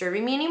 okay, is this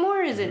serving me anymore,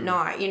 or is it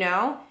not, you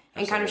know?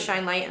 And kind of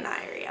shine light in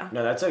that area.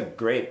 No, that's a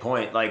great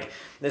point. Like,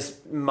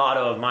 this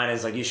motto of mine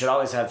is like, you should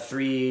always have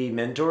 3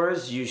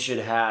 mentors. You should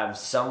have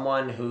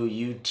someone who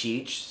you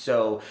teach.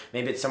 So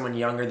maybe it's someone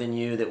younger than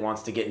you that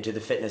wants to get into the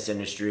fitness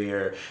industry,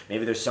 or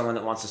maybe there's someone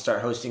that wants to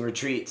start hosting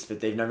retreats, but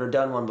they've never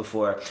done one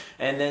before.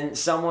 And then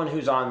someone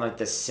who's on like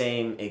the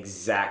same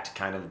exact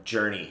kind of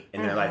journey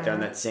in their life. They're on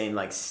that same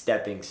like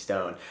stepping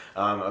stone.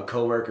 A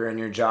coworker in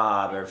your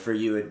job, or for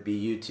you, it'd be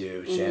you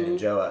two, Shan and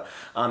Joa.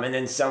 And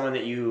then someone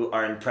that you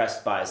are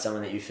impressed by,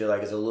 someone that you feel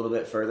like is a little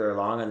bit further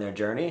along on their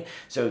journey.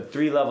 So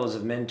 3 levels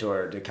of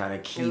mentor to kind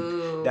of keep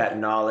that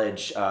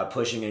knowledge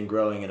pushing and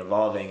growing and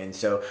evolving. And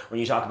so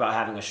when you talk about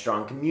having a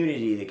strong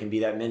community that can be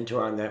that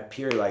mentor on that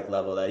peer-like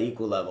level, that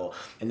equal level,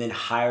 and then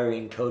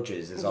hiring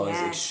coaches is always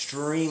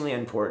extremely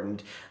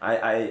important.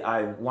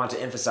 I want to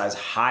emphasize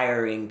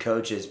hiring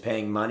coaches,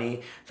 paying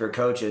money for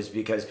coaches,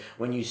 because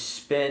when you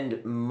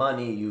spend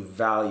money, you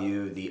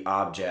value the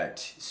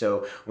object.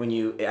 So when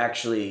you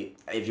actually,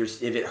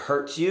 if it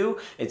hurts you,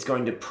 it's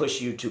going to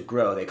push you to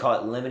grow. They call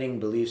it limiting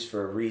beliefs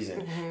for a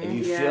reason. If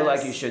you feel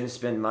like you shouldn't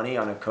spend money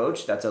on a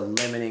coach, that's a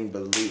limiting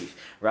belief,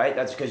 right?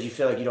 That's because you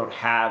feel like you don't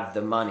have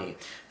the money.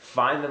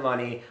 Find the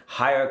money,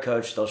 hire a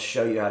coach, they'll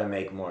show you how to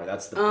make more.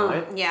 That's the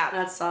point. Yeah.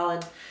 That's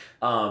solid.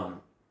 Got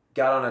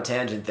on a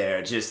tangent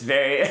there. Just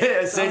very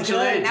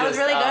essentially. That was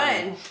really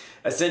good.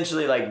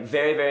 Essentially, like,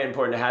 very, very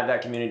important to have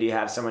that community,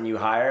 have someone you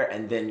hire,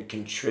 and then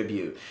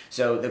contribute.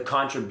 So the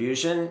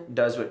contribution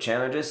does what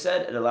Chandler just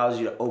said. It allows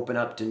you to open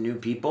up to new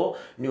people,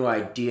 new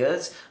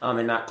ideas,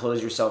 and not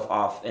close yourself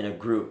off in a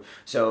group.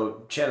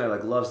 So Chandler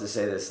like loves to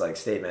say this like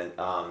statement.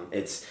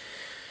 It's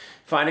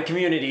find a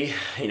community,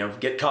 you know,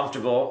 get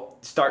comfortable,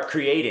 start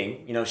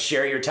creating, you know,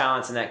 share your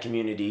talents in that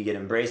community, get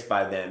embraced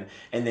by them,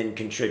 and then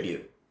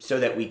contribute, so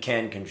that we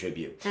can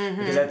contribute.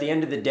 Because at the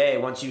end of the day,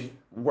 once you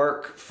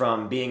work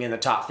from being in the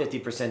top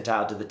 50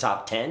 percentile to the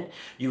top 10,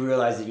 you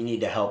realize that you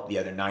need to help the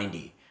other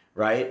 90,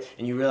 right?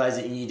 And you realize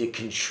that you need to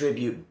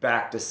contribute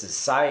back to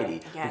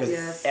society.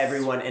 Because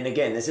everyone, and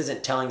again, this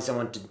isn't telling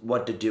someone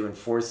what to do and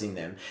forcing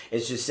them.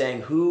 It's just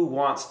saying, who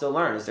wants to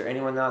learn? Is there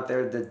anyone out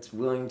there that's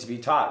willing to be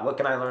taught? What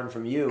can I learn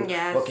from you?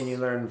 Yes. What can you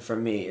learn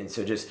from me? And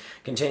so just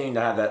continuing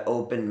to have that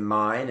open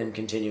mind and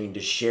continuing to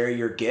share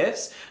your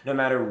gifts no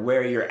matter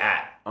where you're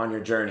at. on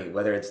your journey,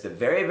 whether it's the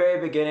very, very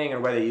beginning or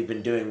whether you've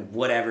been doing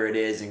whatever it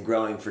is and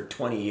growing for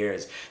 20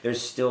 years, there's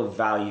still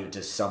value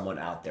to someone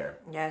out there.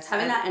 Yes.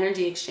 Having that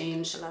energy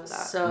exchange, I love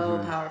that.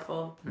 so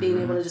powerful.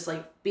 Being able to just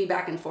like be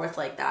back and forth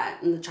like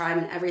that, and the tribe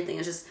and everything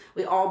is just,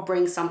 we all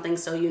bring something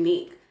so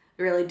unique.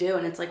 We really do,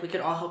 and it's like we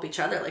could all help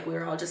each other, like we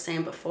were all just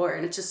saying before,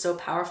 and it's just so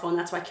powerful, and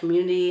that's why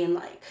community and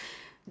like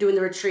doing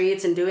the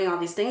retreats and doing all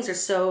these things are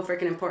so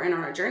freaking important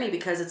on our journey,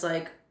 because it's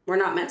like we're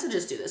not meant to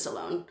just do this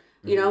alone.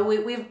 You know,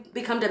 we've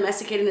become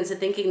domesticated into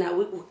thinking that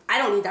I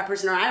don't need that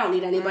person or I don't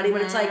need anybody,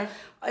 but it's like,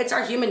 it's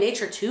our human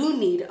nature to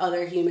need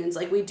other humans.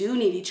 Like, we do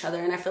need each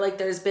other. And I feel like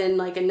there's been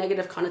like a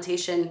negative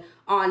connotation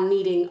on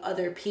needing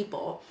other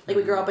people. Like,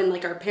 we grow up and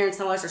like our parents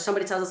tell us, or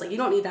somebody tells us like, you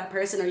don't need that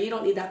person or you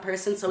don't need that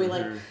person. So we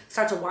like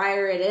start to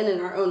wire it in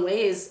our own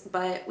ways,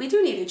 but we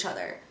do need each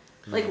other.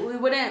 Like, we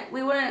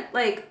wouldn't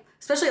like,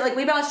 especially like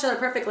we balance each other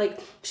perfect. Like,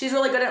 she's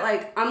really good at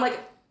like, I'm like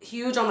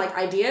huge on like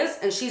ideas,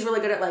 and she's really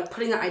good at like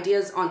putting the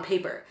ideas on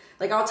paper.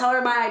 Like, I'll tell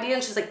her my idea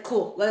and she's like,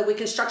 cool, we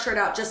can structure it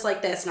out just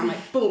like this. And I'm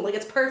like, boom, like,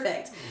 it's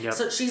perfect. Yep.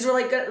 So she's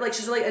really good. Like,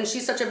 and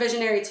she's such a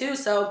visionary too.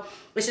 So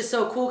it's just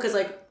so cool, because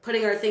like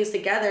putting our things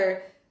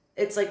together,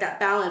 it's like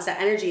that balance,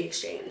 that energy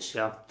exchange.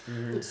 Yeah.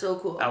 It's so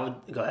cool.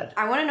 Go ahead.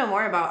 I want to know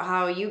more about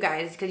how you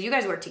guys, because you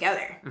guys work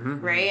together,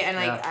 right? And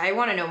like, I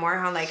want to know more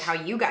how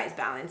you guys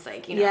balance,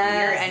 like, you know, your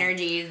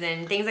energies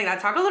and things like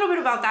that. Talk a little bit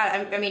about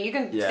that. I mean, you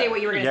can say what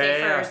you were going to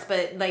say first,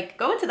 but like,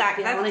 go into that,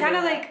 because that's kind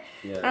of like,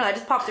 I don't know, that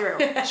just popped through.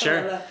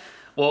 Sure.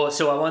 Well,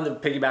 so I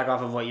wanted to piggyback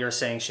off of what you're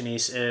saying,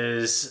 Shanice,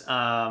 is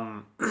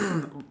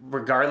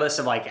regardless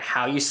of like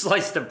how you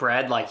slice the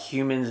bread, like,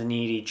 humans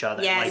need each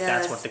other. Yes. Like,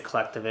 that's what the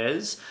collective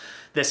is.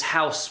 This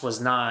house was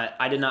not,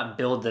 I did not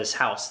build this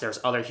house. There's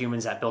other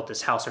humans that built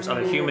this house. There's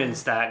other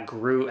humans that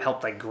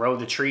helped like grow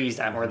the trees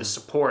that were the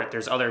support.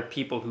 There's other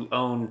people who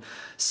own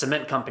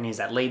cement companies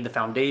that laid the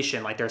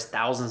foundation. Like, there's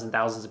thousands and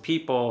thousands of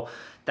people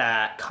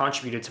that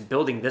contributed to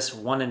building this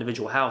one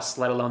individual house,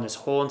 let alone this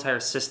whole entire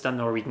system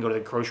where we can go to the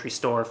grocery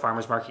store,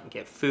 farmer's market, and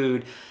get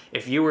food.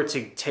 If you were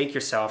to take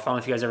yourself, I don't know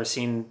if you guys ever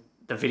seen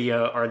the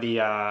video or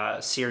the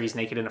series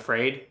Naked and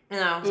Afraid.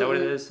 No. Is that what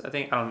it is? I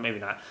think, maybe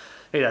not.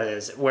 Maybe that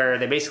is, where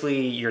they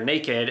basically, you're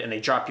naked and they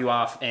drop you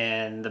off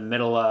in the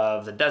middle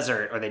of the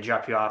desert, or they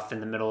drop you off in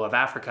the middle of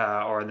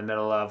Africa, or in the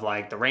middle of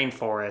like the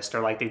rainforest,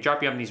 or like they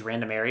drop you off in these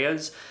random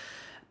areas.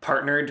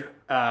 Partnered,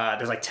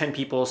 there's like 10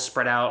 people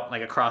spread out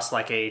like across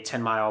like a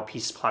 10-mile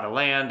piece plot of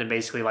land, and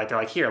basically like they're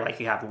like, here, like,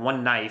 you have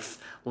one knife,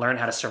 learn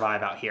how to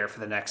survive out here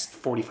for the next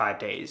 45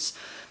 days.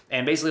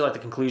 And basically like the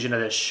conclusion of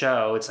this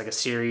show, it's like a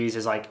series,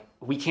 is like,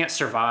 we can't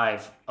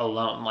survive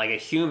alone. Like, a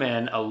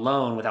human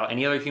alone without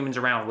any other humans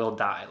around will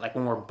die. Like,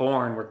 when we're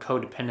born, we're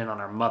codependent on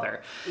our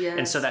mother. Yes.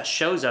 And so that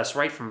shows us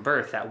right from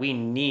birth that we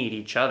need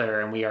each other,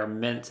 and we are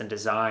meant and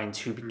designed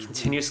to be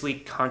continuously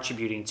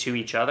contributing to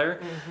each other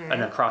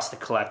and across the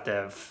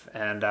collective.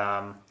 And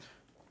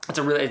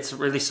it's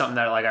really something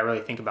that like I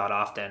really think about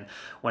often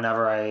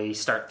whenever I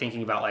start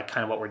thinking about like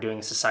kind of what we're doing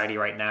in society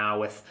right now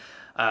with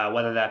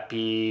whether that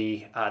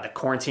be the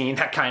quarantine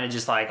that kind of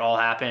just like all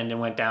happened and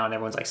went down.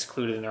 Everyone's like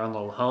secluded in their own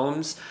little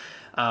homes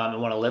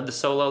and want to live the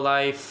solo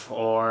life,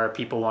 or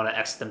people want to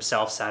exit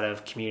themselves out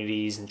of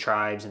communities and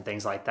tribes and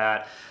things like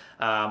that,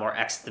 or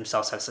exit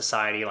themselves out of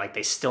society. Like,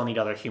 they still need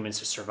other humans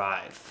to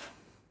survive.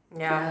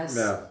 Yeah. Yes.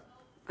 Yeah.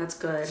 That's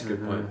good. That's a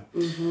good point.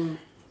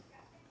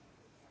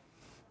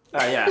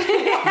 Yeah.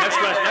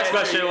 Next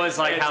question was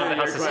like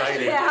how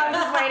society. Yeah, I'm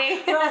just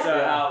waiting. So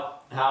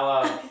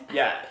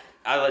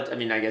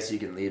I guess you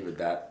can lead with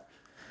that.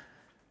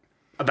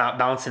 About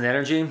balance and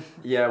energy.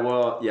 Yeah,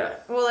 well, yeah.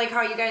 Well, like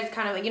how you guys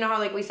kind of like, you know how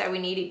like we said we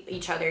need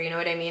each other, you know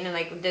what I mean? And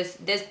like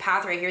this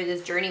path right here,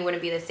 this journey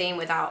wouldn't be the same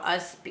without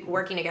us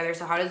working together.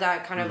 So how does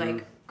that kind of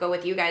like go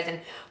with you guys?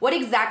 And what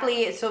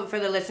exactly, so for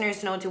the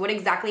listeners to know too, what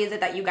exactly is it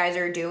that you guys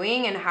are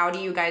doing, and how do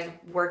you guys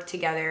work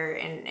together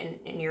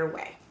in your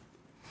way?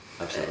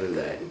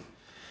 Absolutely.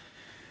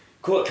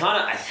 Cool.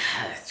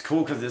 It's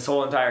cool because this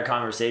whole entire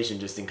conversation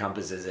just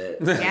encompasses it.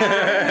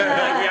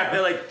 Yeah. I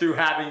feel like through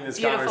having this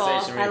Beautiful.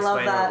 conversation, we I love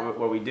explain that.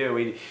 what we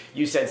do.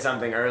 You said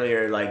something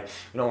earlier, like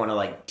we don't want to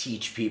like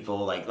teach people,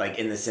 like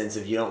in the sense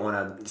of you don't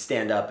want to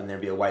stand up and there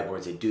be a whiteboard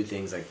and say do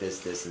things like this,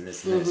 this, and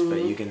this, and this,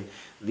 but you can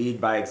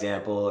lead by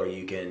example, or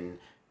you can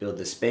build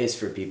the space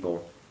for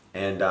people.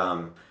 And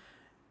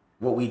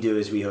what we do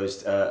is we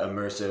host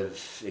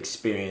immersive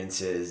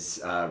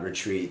experiences,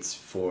 retreats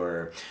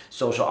for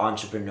social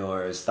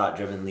entrepreneurs,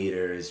 thought-driven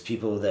leaders,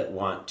 people that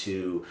want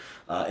to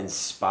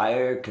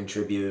inspire,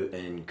 contribute,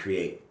 and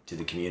create to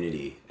the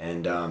community.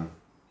 And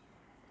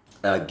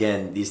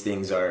again, these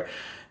things are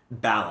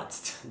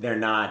balanced. They're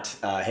not,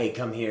 hey,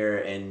 come here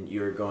and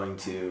you're going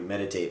to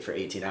meditate for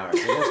 18 hours.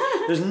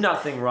 There's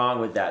nothing wrong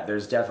with that.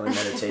 There's definitely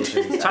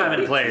meditations. Time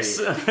and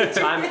place.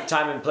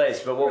 time and place.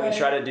 But what we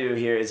try to do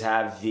here is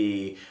have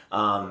the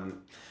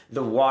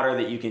water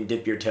that you can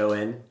dip your toe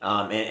in,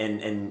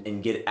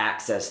 and get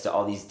access to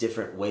all these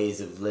different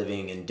ways of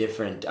living and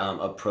different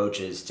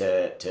approaches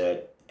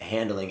to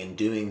handling and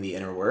doing the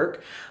inner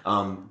work,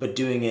 but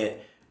doing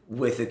it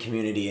with a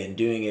community and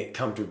doing it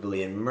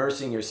comfortably,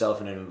 immersing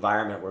yourself in an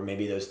environment where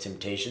maybe those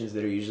temptations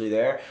that are usually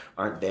there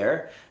aren't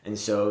there. And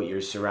so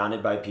you're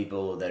surrounded by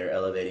people that are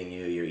elevating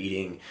you. You're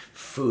eating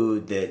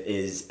food that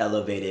is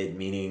elevated,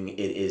 meaning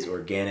it is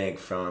organic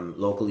from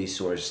locally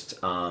sourced,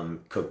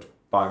 cooked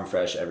farm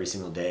fresh every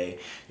single day.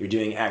 You're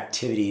doing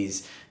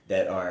activities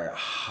that are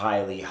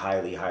highly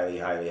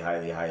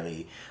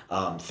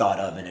thought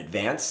of in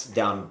advance,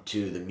 down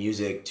to the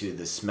music, to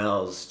the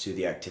smells, to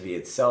the activity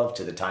itself,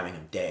 to the timing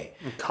of day.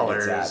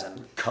 Colors.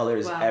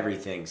 Wow.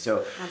 Everything.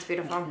 So That's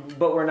beautiful.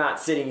 but we're not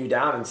sitting you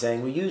down and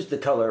saying, we use the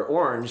color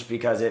orange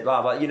because it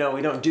blah, blah.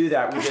 We don't do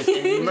that. We just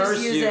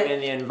immerse use you it.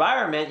 in the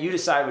environment. You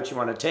decide what you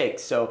want to take.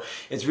 So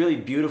it's really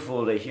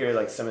beautiful to hear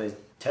like some of the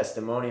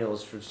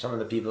testimonials from some of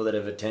the people that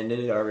have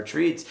attended our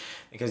retreats,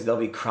 because they'll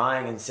be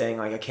crying and saying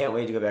like, I can't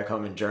wait to go back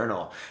home and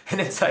journal.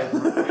 And it's like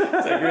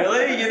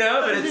really,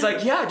 but it's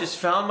like, yeah, I just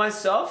found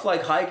myself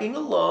like hiking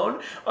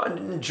alone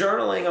and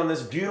journaling on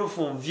this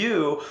beautiful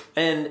view.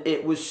 And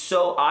it was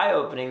so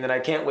eye-opening that I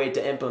can't wait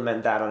to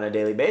implement that on a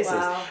daily basis.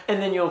 Wow.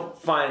 And then you'll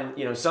find,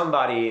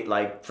 somebody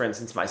like, for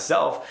instance,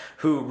 myself,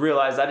 who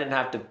realized I didn't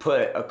have to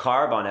put a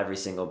carb on every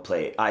single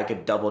plate. I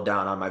could double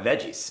down on my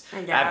veggies.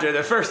 Yeah. After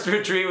the first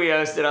retreat we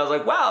hosted, I was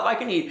like, wow, if I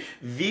can eat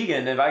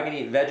vegan, if I can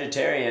eat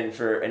vegetarian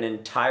for an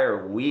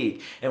entire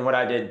week. And what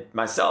I did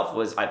myself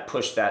was I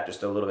pushed that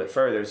just a little bit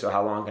further. So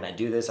how long can I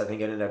do this? I think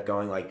it ended up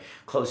going like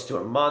close to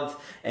a month.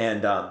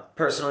 And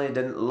personally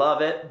didn't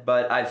love it,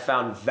 but I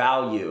found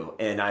value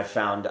and I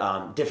found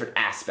different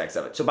aspects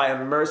of it. So by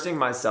immersing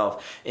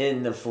myself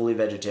in the fully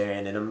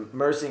vegetarian and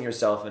immersing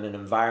yourself in an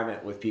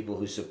environment with people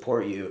who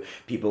support you,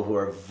 people who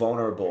are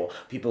vulnerable,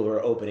 people who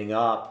are opening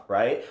up,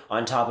 right?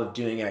 On top of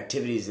doing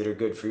activities that are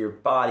good for your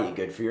body,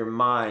 good for your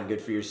mind, good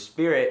for your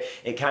spirit,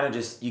 it kind of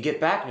just, you get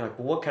back and you're like,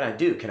 well, what can I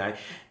do? Can I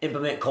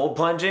implement cold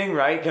plunging,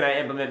 right? Can I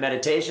implement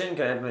meditation?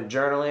 Can I implement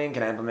journaling?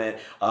 Can I implement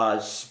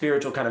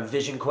spiritual kind of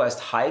vision quest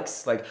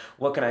hikes? Like,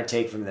 what can I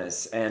take from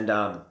this? And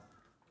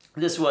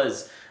this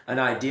was an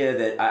idea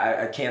that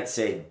I can't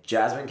say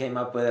Jasmine came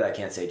up with it. I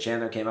can't say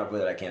Chandler came up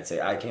with it. I can't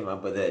say I came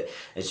up with it.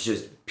 It's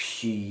just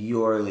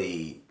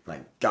purely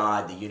like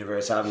God, the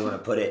universe, however you want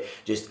to put it,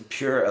 just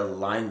pure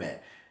alignment.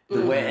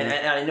 The way,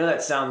 and I know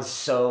that sounds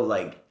so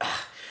like,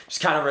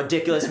 just kind of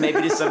ridiculous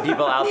maybe to some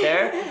people out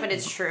there. But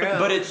it's true.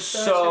 But it's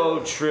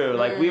so true.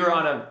 Like we were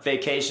on a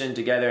vacation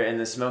together in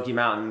the Smoky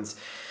Mountains.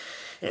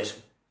 It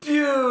was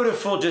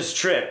beautiful just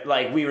trip.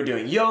 Like we were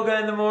doing yoga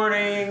in the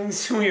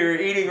mornings, we were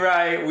eating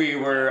right, we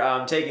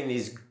were taking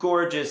these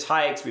gorgeous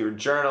hikes, we were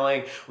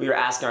journaling, we were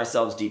asking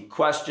ourselves deep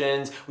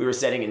questions, we were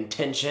setting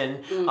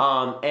intention,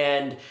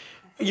 and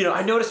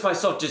I noticed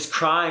myself just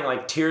crying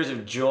like tears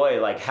of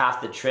joy like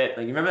half the trip.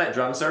 Like you remember that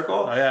drum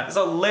circle? Oh yeah. It's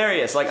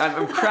hilarious. Like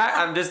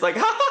I'm just like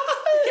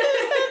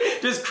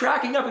just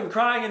cracking up and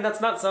crying, and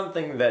that's not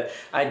something that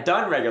I'd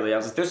done regularly. I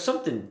was like, there's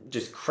something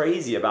just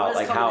crazy about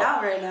like how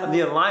right now? the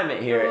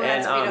alignment here. Oh,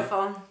 that's and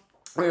beautiful.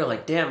 we were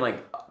like, damn,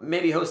 like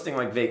maybe hosting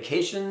like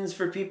vacations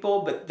for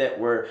people, but that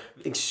were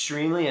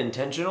extremely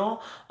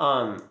intentional.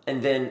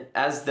 And then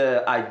as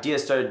the idea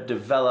started to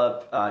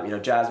develop,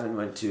 Jasmine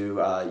went to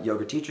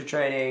yoga teacher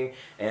training,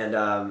 and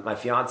my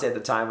fiance at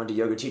the time went to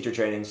yoga teacher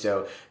training.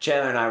 So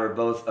Chandler and I were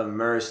both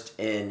immersed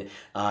in,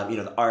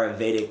 the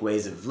Ayurvedic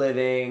ways of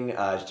living,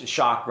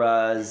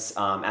 chakras.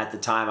 At the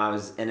time I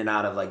was in and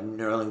out of like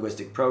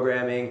neurolinguistic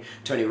programming,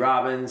 Tony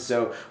Robbins.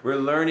 So we're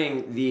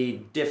learning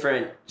the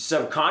different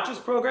subconscious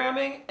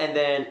programming and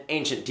then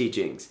ancient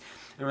teachings.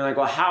 And we're like,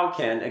 well, how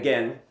can,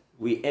 again,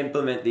 we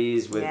implement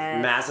these with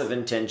massive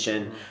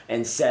intention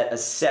and set a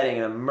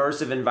setting, an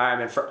immersive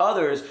environment for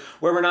others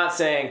where we're not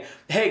saying,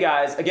 hey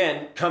guys,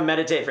 again, come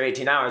meditate for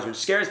 18 hours, which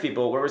scares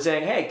people, where we're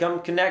saying, hey,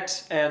 come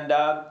connect and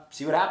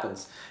see what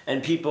happens.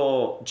 And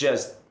people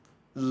just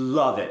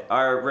love it.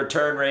 Our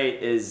return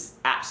rate is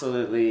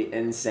absolutely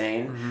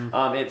insane.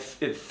 It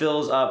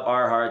fills up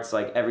our hearts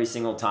like every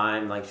single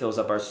time, like fills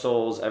up our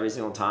souls every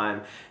single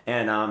time.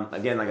 And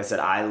again, like I said,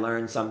 I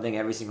learn something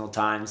every single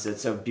time. So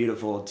it's so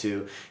beautiful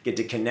to get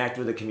to connect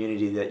with a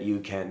community that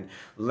you can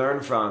learn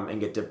from and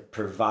get to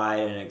provide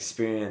an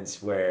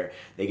experience where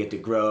they get to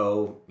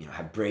grow,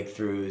 have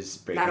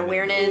breakthroughs, That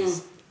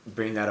awareness.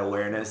 Bring that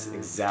awareness.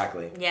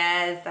 Exactly.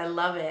 Yes, I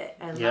love it.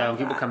 I love When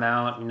people that. come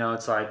out,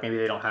 it's like maybe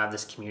they don't have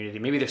this community.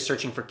 Maybe they're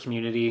searching for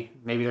community.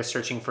 Maybe they're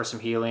searching for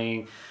some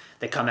healing.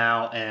 They come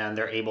out and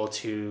they're able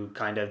to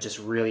kind of just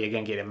really,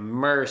 again, get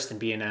immersed and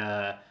be in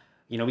a,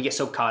 we get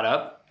so caught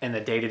up in the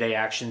day-to-day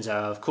actions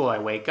of, cool, I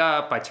wake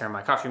up, I turn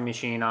my coffee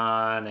machine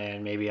on,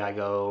 and maybe I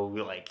go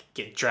like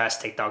get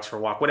dressed, take dogs for a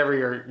walk, whatever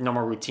your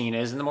normal routine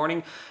is in the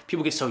morning.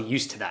 People get so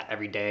used to that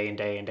every day and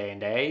day and day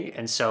and day.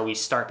 And so we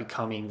start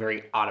becoming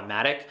very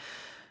automatic.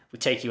 We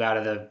take you out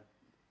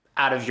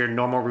of your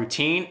normal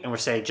routine and we're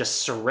saying,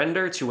 just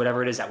surrender to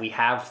whatever it is that we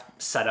have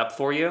set up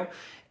for you.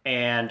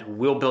 And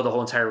we'll build a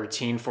whole entire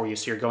routine for you.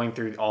 So you're going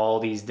through all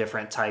these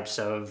different types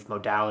of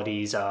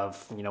modalities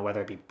of,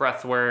 whether it be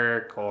breath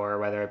work or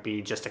whether it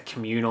be just a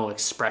communal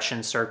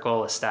expression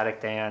circle,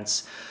 ecstatic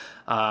dance,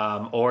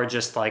 or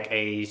just like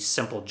a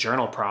simple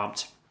journal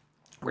prompt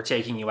we're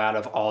taking you out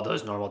of all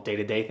those normal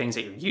day-to-day things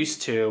that you're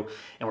used to,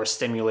 and we're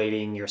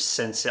stimulating your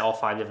sense, all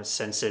 5 different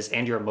senses,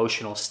 and your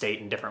emotional state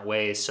in different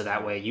ways, so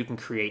that way you can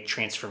create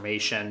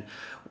transformation,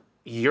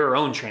 your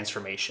own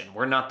transformation.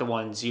 We're not the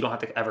ones, you don't have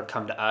to ever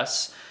come to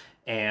us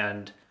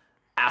and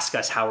ask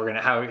us how you're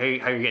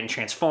getting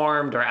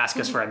transformed, or ask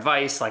us for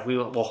advice. Like,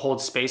 we'll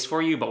hold space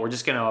for you, but we're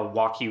just gonna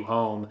walk you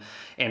home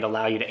and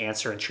allow you to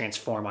answer and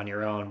transform on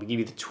your own. We give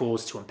you the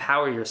tools to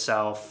empower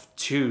yourself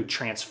to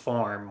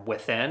transform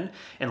within,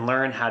 and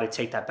learn how to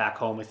take that back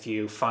home with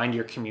you. Find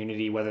your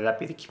community, whether that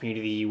be the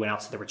community you went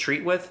out to the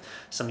retreat with,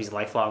 some of these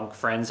lifelong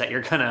friends that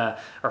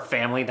or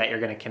family that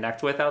you're gonna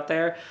connect with out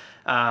there.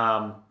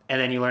 And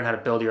then you learn how to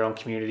build your own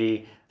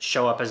community,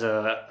 show up as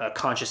a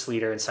conscious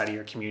leader inside of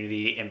your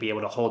community, and be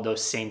able to hold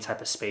those same type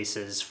of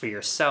spaces for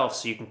yourself,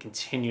 so you can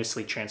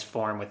continuously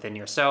transform within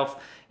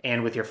yourself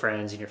and with your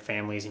friends and your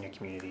families and your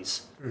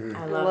communities.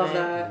 I love it.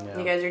 that.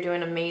 You guys are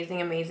doing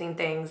amazing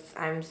things.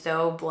 I'm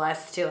so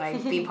blessed to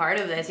like be part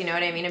of this. You know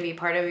what I mean? To be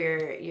part of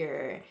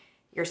your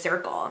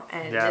circle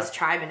and this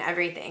tribe and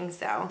everything.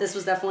 So This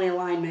was definitely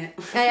alignment.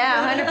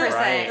 yeah, 100%.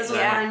 Right. This was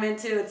alignment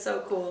too. It's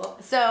so cool.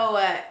 So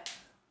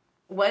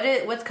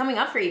what's coming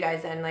up for you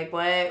guys then? Like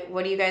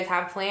what do you guys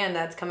have planned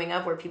that's coming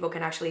up where people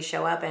can actually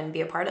show up and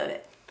be a part of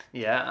it?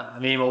 Yeah, I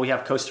mean, well, we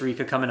have Costa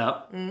Rica coming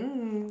up.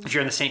 If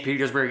you're in the St.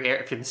 Petersburg area,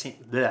 if you're in the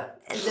St.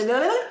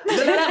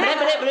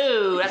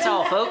 That's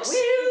all, folks.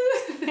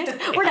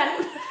 We're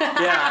done.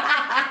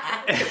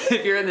 Yeah.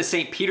 If you're in the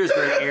St.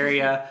 Petersburg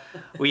area,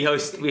 we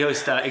host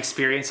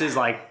experiences,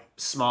 like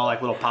small,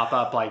 like little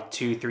pop-up, like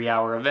 2-3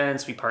 hour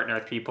events. We partner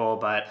with people,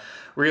 but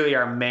really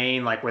our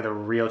main, like where the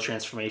real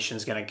transformation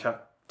is going to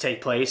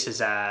take place is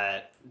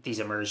at these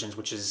immersions,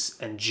 which is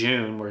in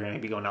June. We're going to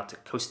be going out to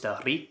Costa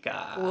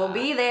Rica. We'll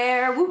be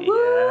there. Woo woo.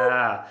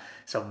 Yeah.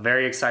 So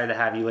very excited to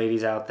have you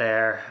ladies out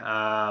there.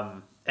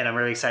 And I'm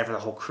really excited for the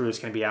whole crew that's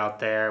going to be out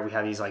there. We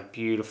have these like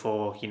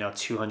beautiful,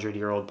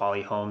 200-year-old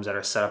Bali homes that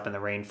are set up in the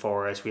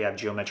rainforest. We have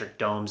geometric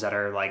domes that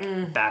are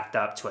like backed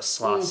up to a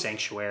sloth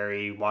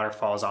sanctuary,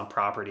 waterfalls on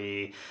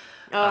property.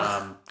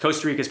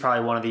 Costa Rica is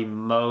probably one of the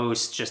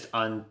most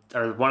one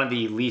of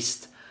the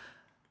least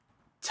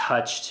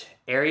touched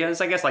areas,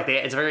 I guess. Like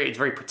it's a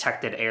very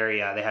protected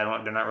area.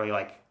 They're not really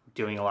like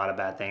doing a lot of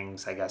bad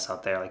things, I guess,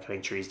 out there, like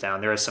cutting trees down.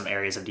 There are some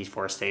areas of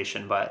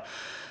deforestation, but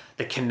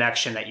the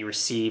connection that you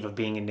receive of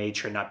being in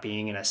nature, not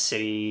being in a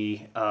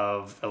city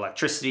of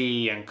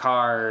electricity and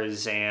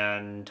cars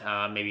and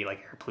maybe like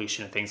air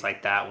pollution and things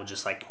like that will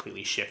just like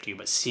completely shift you.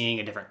 But seeing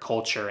a different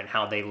culture and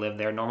how they live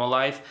their normal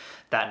life,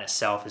 that in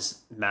itself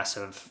is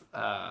massive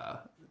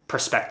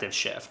perspective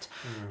shift.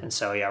 And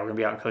so we're gonna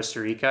be out in Costa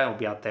Rica. We'll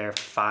be out there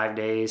for 5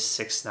 days,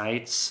 6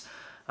 nights,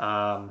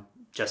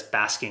 just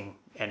basking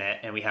in it.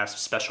 And we have some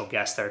special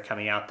guests that are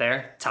coming out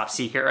there. Top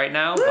secret right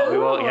now, but we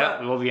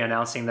will be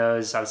announcing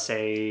those, I would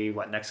say,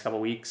 next couple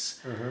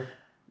weeks.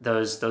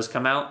 Those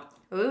come out.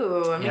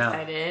 Ooh, I'm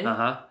excited.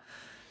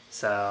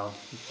 So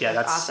that's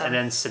awesome. And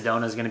then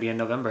Sedona is going to be in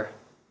November.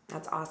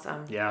 That's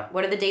awesome. Yeah.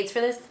 What are the dates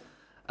for this?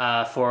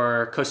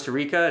 For Costa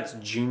Rica, it's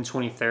June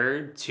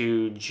 23rd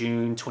to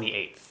June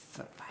 28th.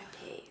 5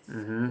 days.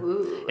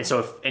 Ooh. And so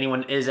if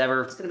anyone is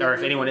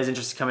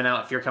interested in coming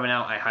out, if you're coming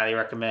out, I highly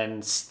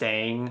recommend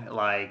staying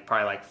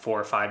probably 4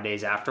 or 5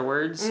 days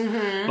afterwards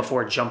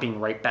before jumping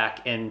right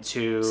back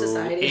into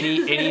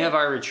society. any of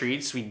our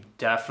retreats. We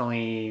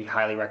definitely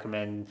highly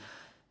recommend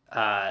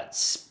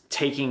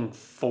taking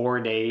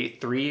 3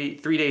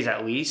 days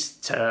at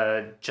least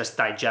to just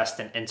digest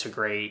and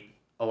integrate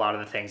a lot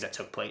of the things that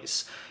took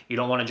place. You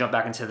don't want to jump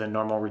back into the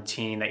normal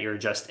routine that you're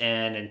just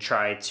in and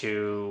try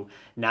to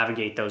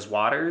navigate those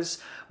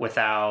waters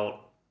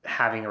without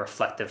having a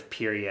reflective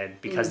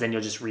period, because then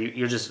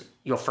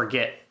you'll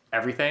forget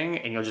everything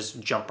and you'll just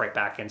jump right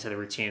back into the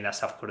routine, and that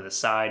stuff will go to the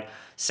side.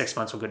 6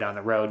 months will go down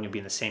the road and you'll be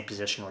in the same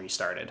position where you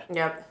started.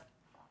 Yep.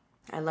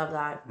 I love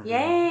that.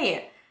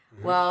 Yay!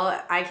 Well,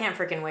 I can't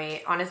freaking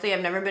wait. Honestly, I've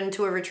never been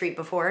to a retreat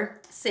before.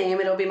 Same.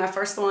 It'll be my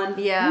first one.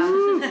 Yeah.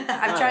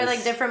 I've tried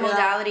like different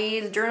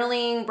modalities,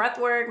 journaling, breath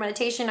work,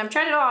 meditation. I've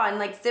tried it all and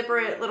like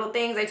separate little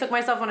things. I took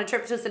myself on a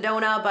trip to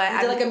Sedona, but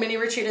I did like a mini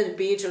retreat at the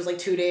beach. It was like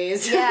 2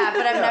 days. Yeah,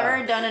 but I've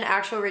never done an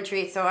actual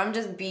retreat, so I'm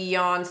just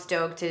beyond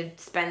stoked to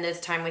spend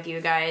this time with you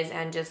guys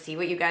and just see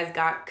what you guys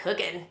got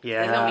cooking.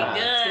 Yeah. It's gonna be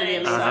good. It's gonna be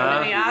It's amazing.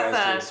 gonna be You guys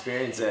to awesome.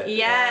 experience it.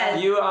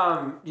 Yes.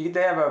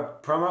 They have a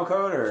promo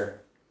code, or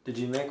did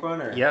you make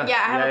one? Or Yeah, I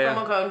have a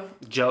promo code.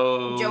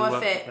 Joe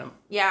Fit.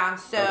 Yeah,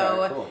 so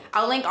Okay, cool.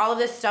 I'll link all of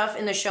this stuff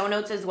in the show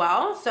notes as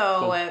well,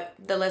 so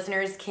the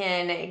listeners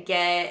can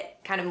get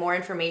kind of more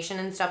information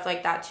and stuff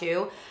like that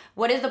too.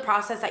 What is the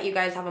process that you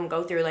guys have them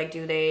go through? Like,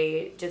 do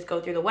they just go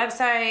through the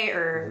website,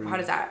 or how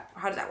does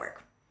that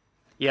work?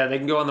 Yeah, they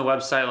can go on the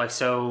website.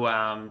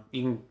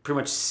 You can pretty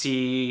much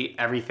see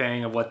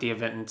everything of what the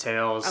event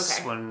entails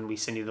when we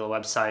send you the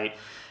website,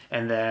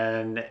 and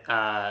then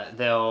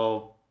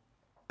they'll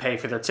pay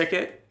for their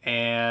ticket,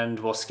 and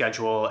we'll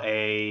schedule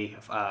a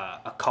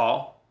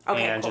call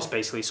Okay, and cool. just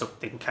basically so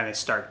they can kind of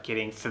start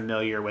getting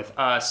familiar with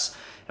us.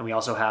 And we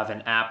also have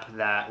an app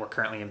that we're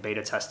currently in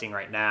beta testing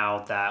right now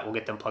that will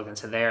get them plugged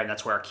into there, and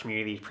that's where our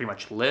community pretty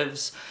much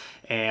lives.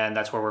 And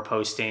that's where we're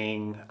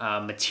posting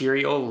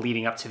material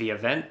leading up to the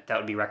event that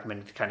would be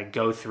recommended to kind of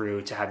go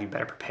through to have you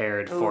better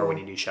prepared for when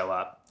you do show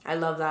up. I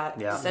love that.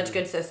 Yeah. Such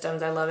good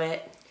systems. I love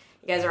it.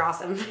 You guys are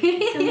awesome.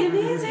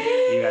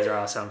 You guys are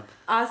awesome.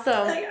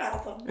 Awesome.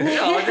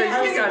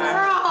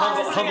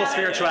 Humble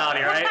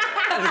spirituality, right?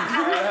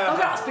 Oh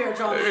god,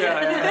 spiritual.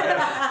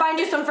 Find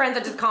you some friends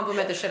that just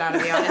compliment the shit out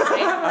of me, honestly.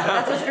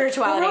 That's what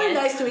spirituality We're really is.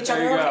 nice to each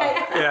other.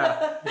 Okay.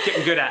 Yeah.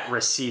 Getting good at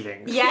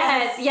receiving.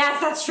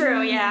 Yes, that's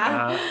true,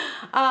 yeah.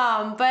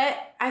 Uh-huh.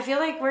 But I feel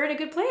like we're in a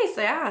good place,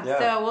 yeah.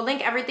 So we'll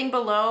link everything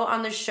below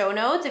on the show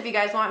notes if you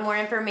guys want more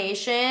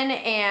information.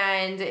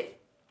 And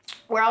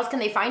where else can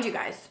they find you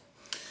guys?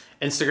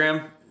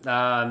 Instagram.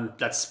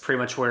 That's pretty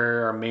much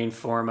where our main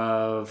form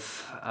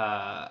of,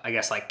 I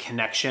guess, like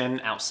connection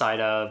outside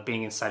of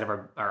being inside of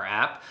our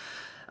app.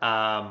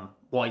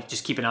 Well,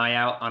 just keep an eye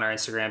out on our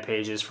Instagram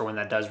pages for when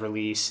that does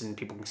release and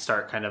people can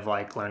start kind of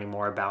like learning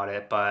more about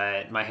it.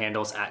 But my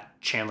handle's at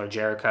Chandler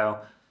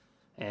Jericho.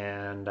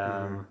 And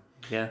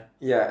yeah.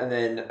 Yeah, and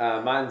then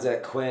mine's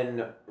at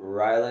Quinn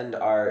Reiland,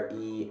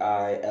 Reiland.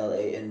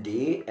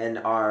 And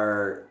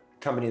our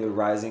company, The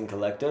Rising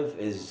Collective,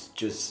 is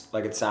just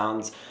like it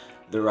sounds,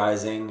 The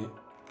Rising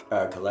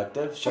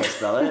Collective. Should I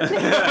spell it?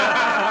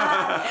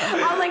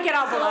 I'll link it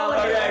all below.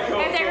 Okay, cool,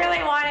 If they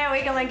really want it,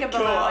 we can link it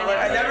below. Cool. Like,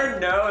 I never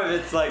know if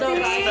it's like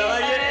spelling it is.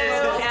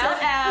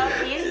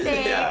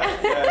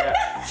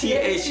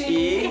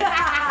 C-O-L-L-E-C.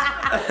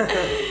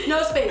 The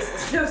No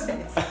spaces. No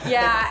spaces.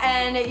 Yeah,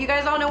 and you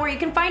guys all know where you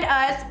can find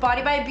us,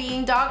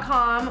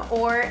 bodybybeing.com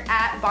or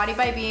at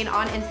bodybybeing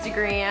on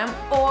Instagram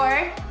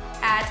or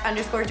at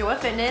 _Joa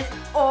Fitness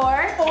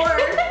or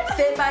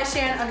Fit by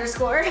Shan _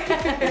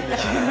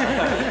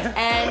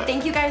 And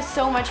thank you guys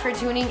so much for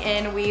tuning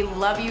in. We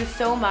love you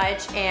so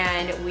much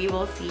and we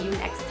will see you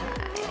next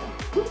time.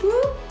 Whoop,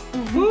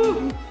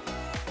 whoop.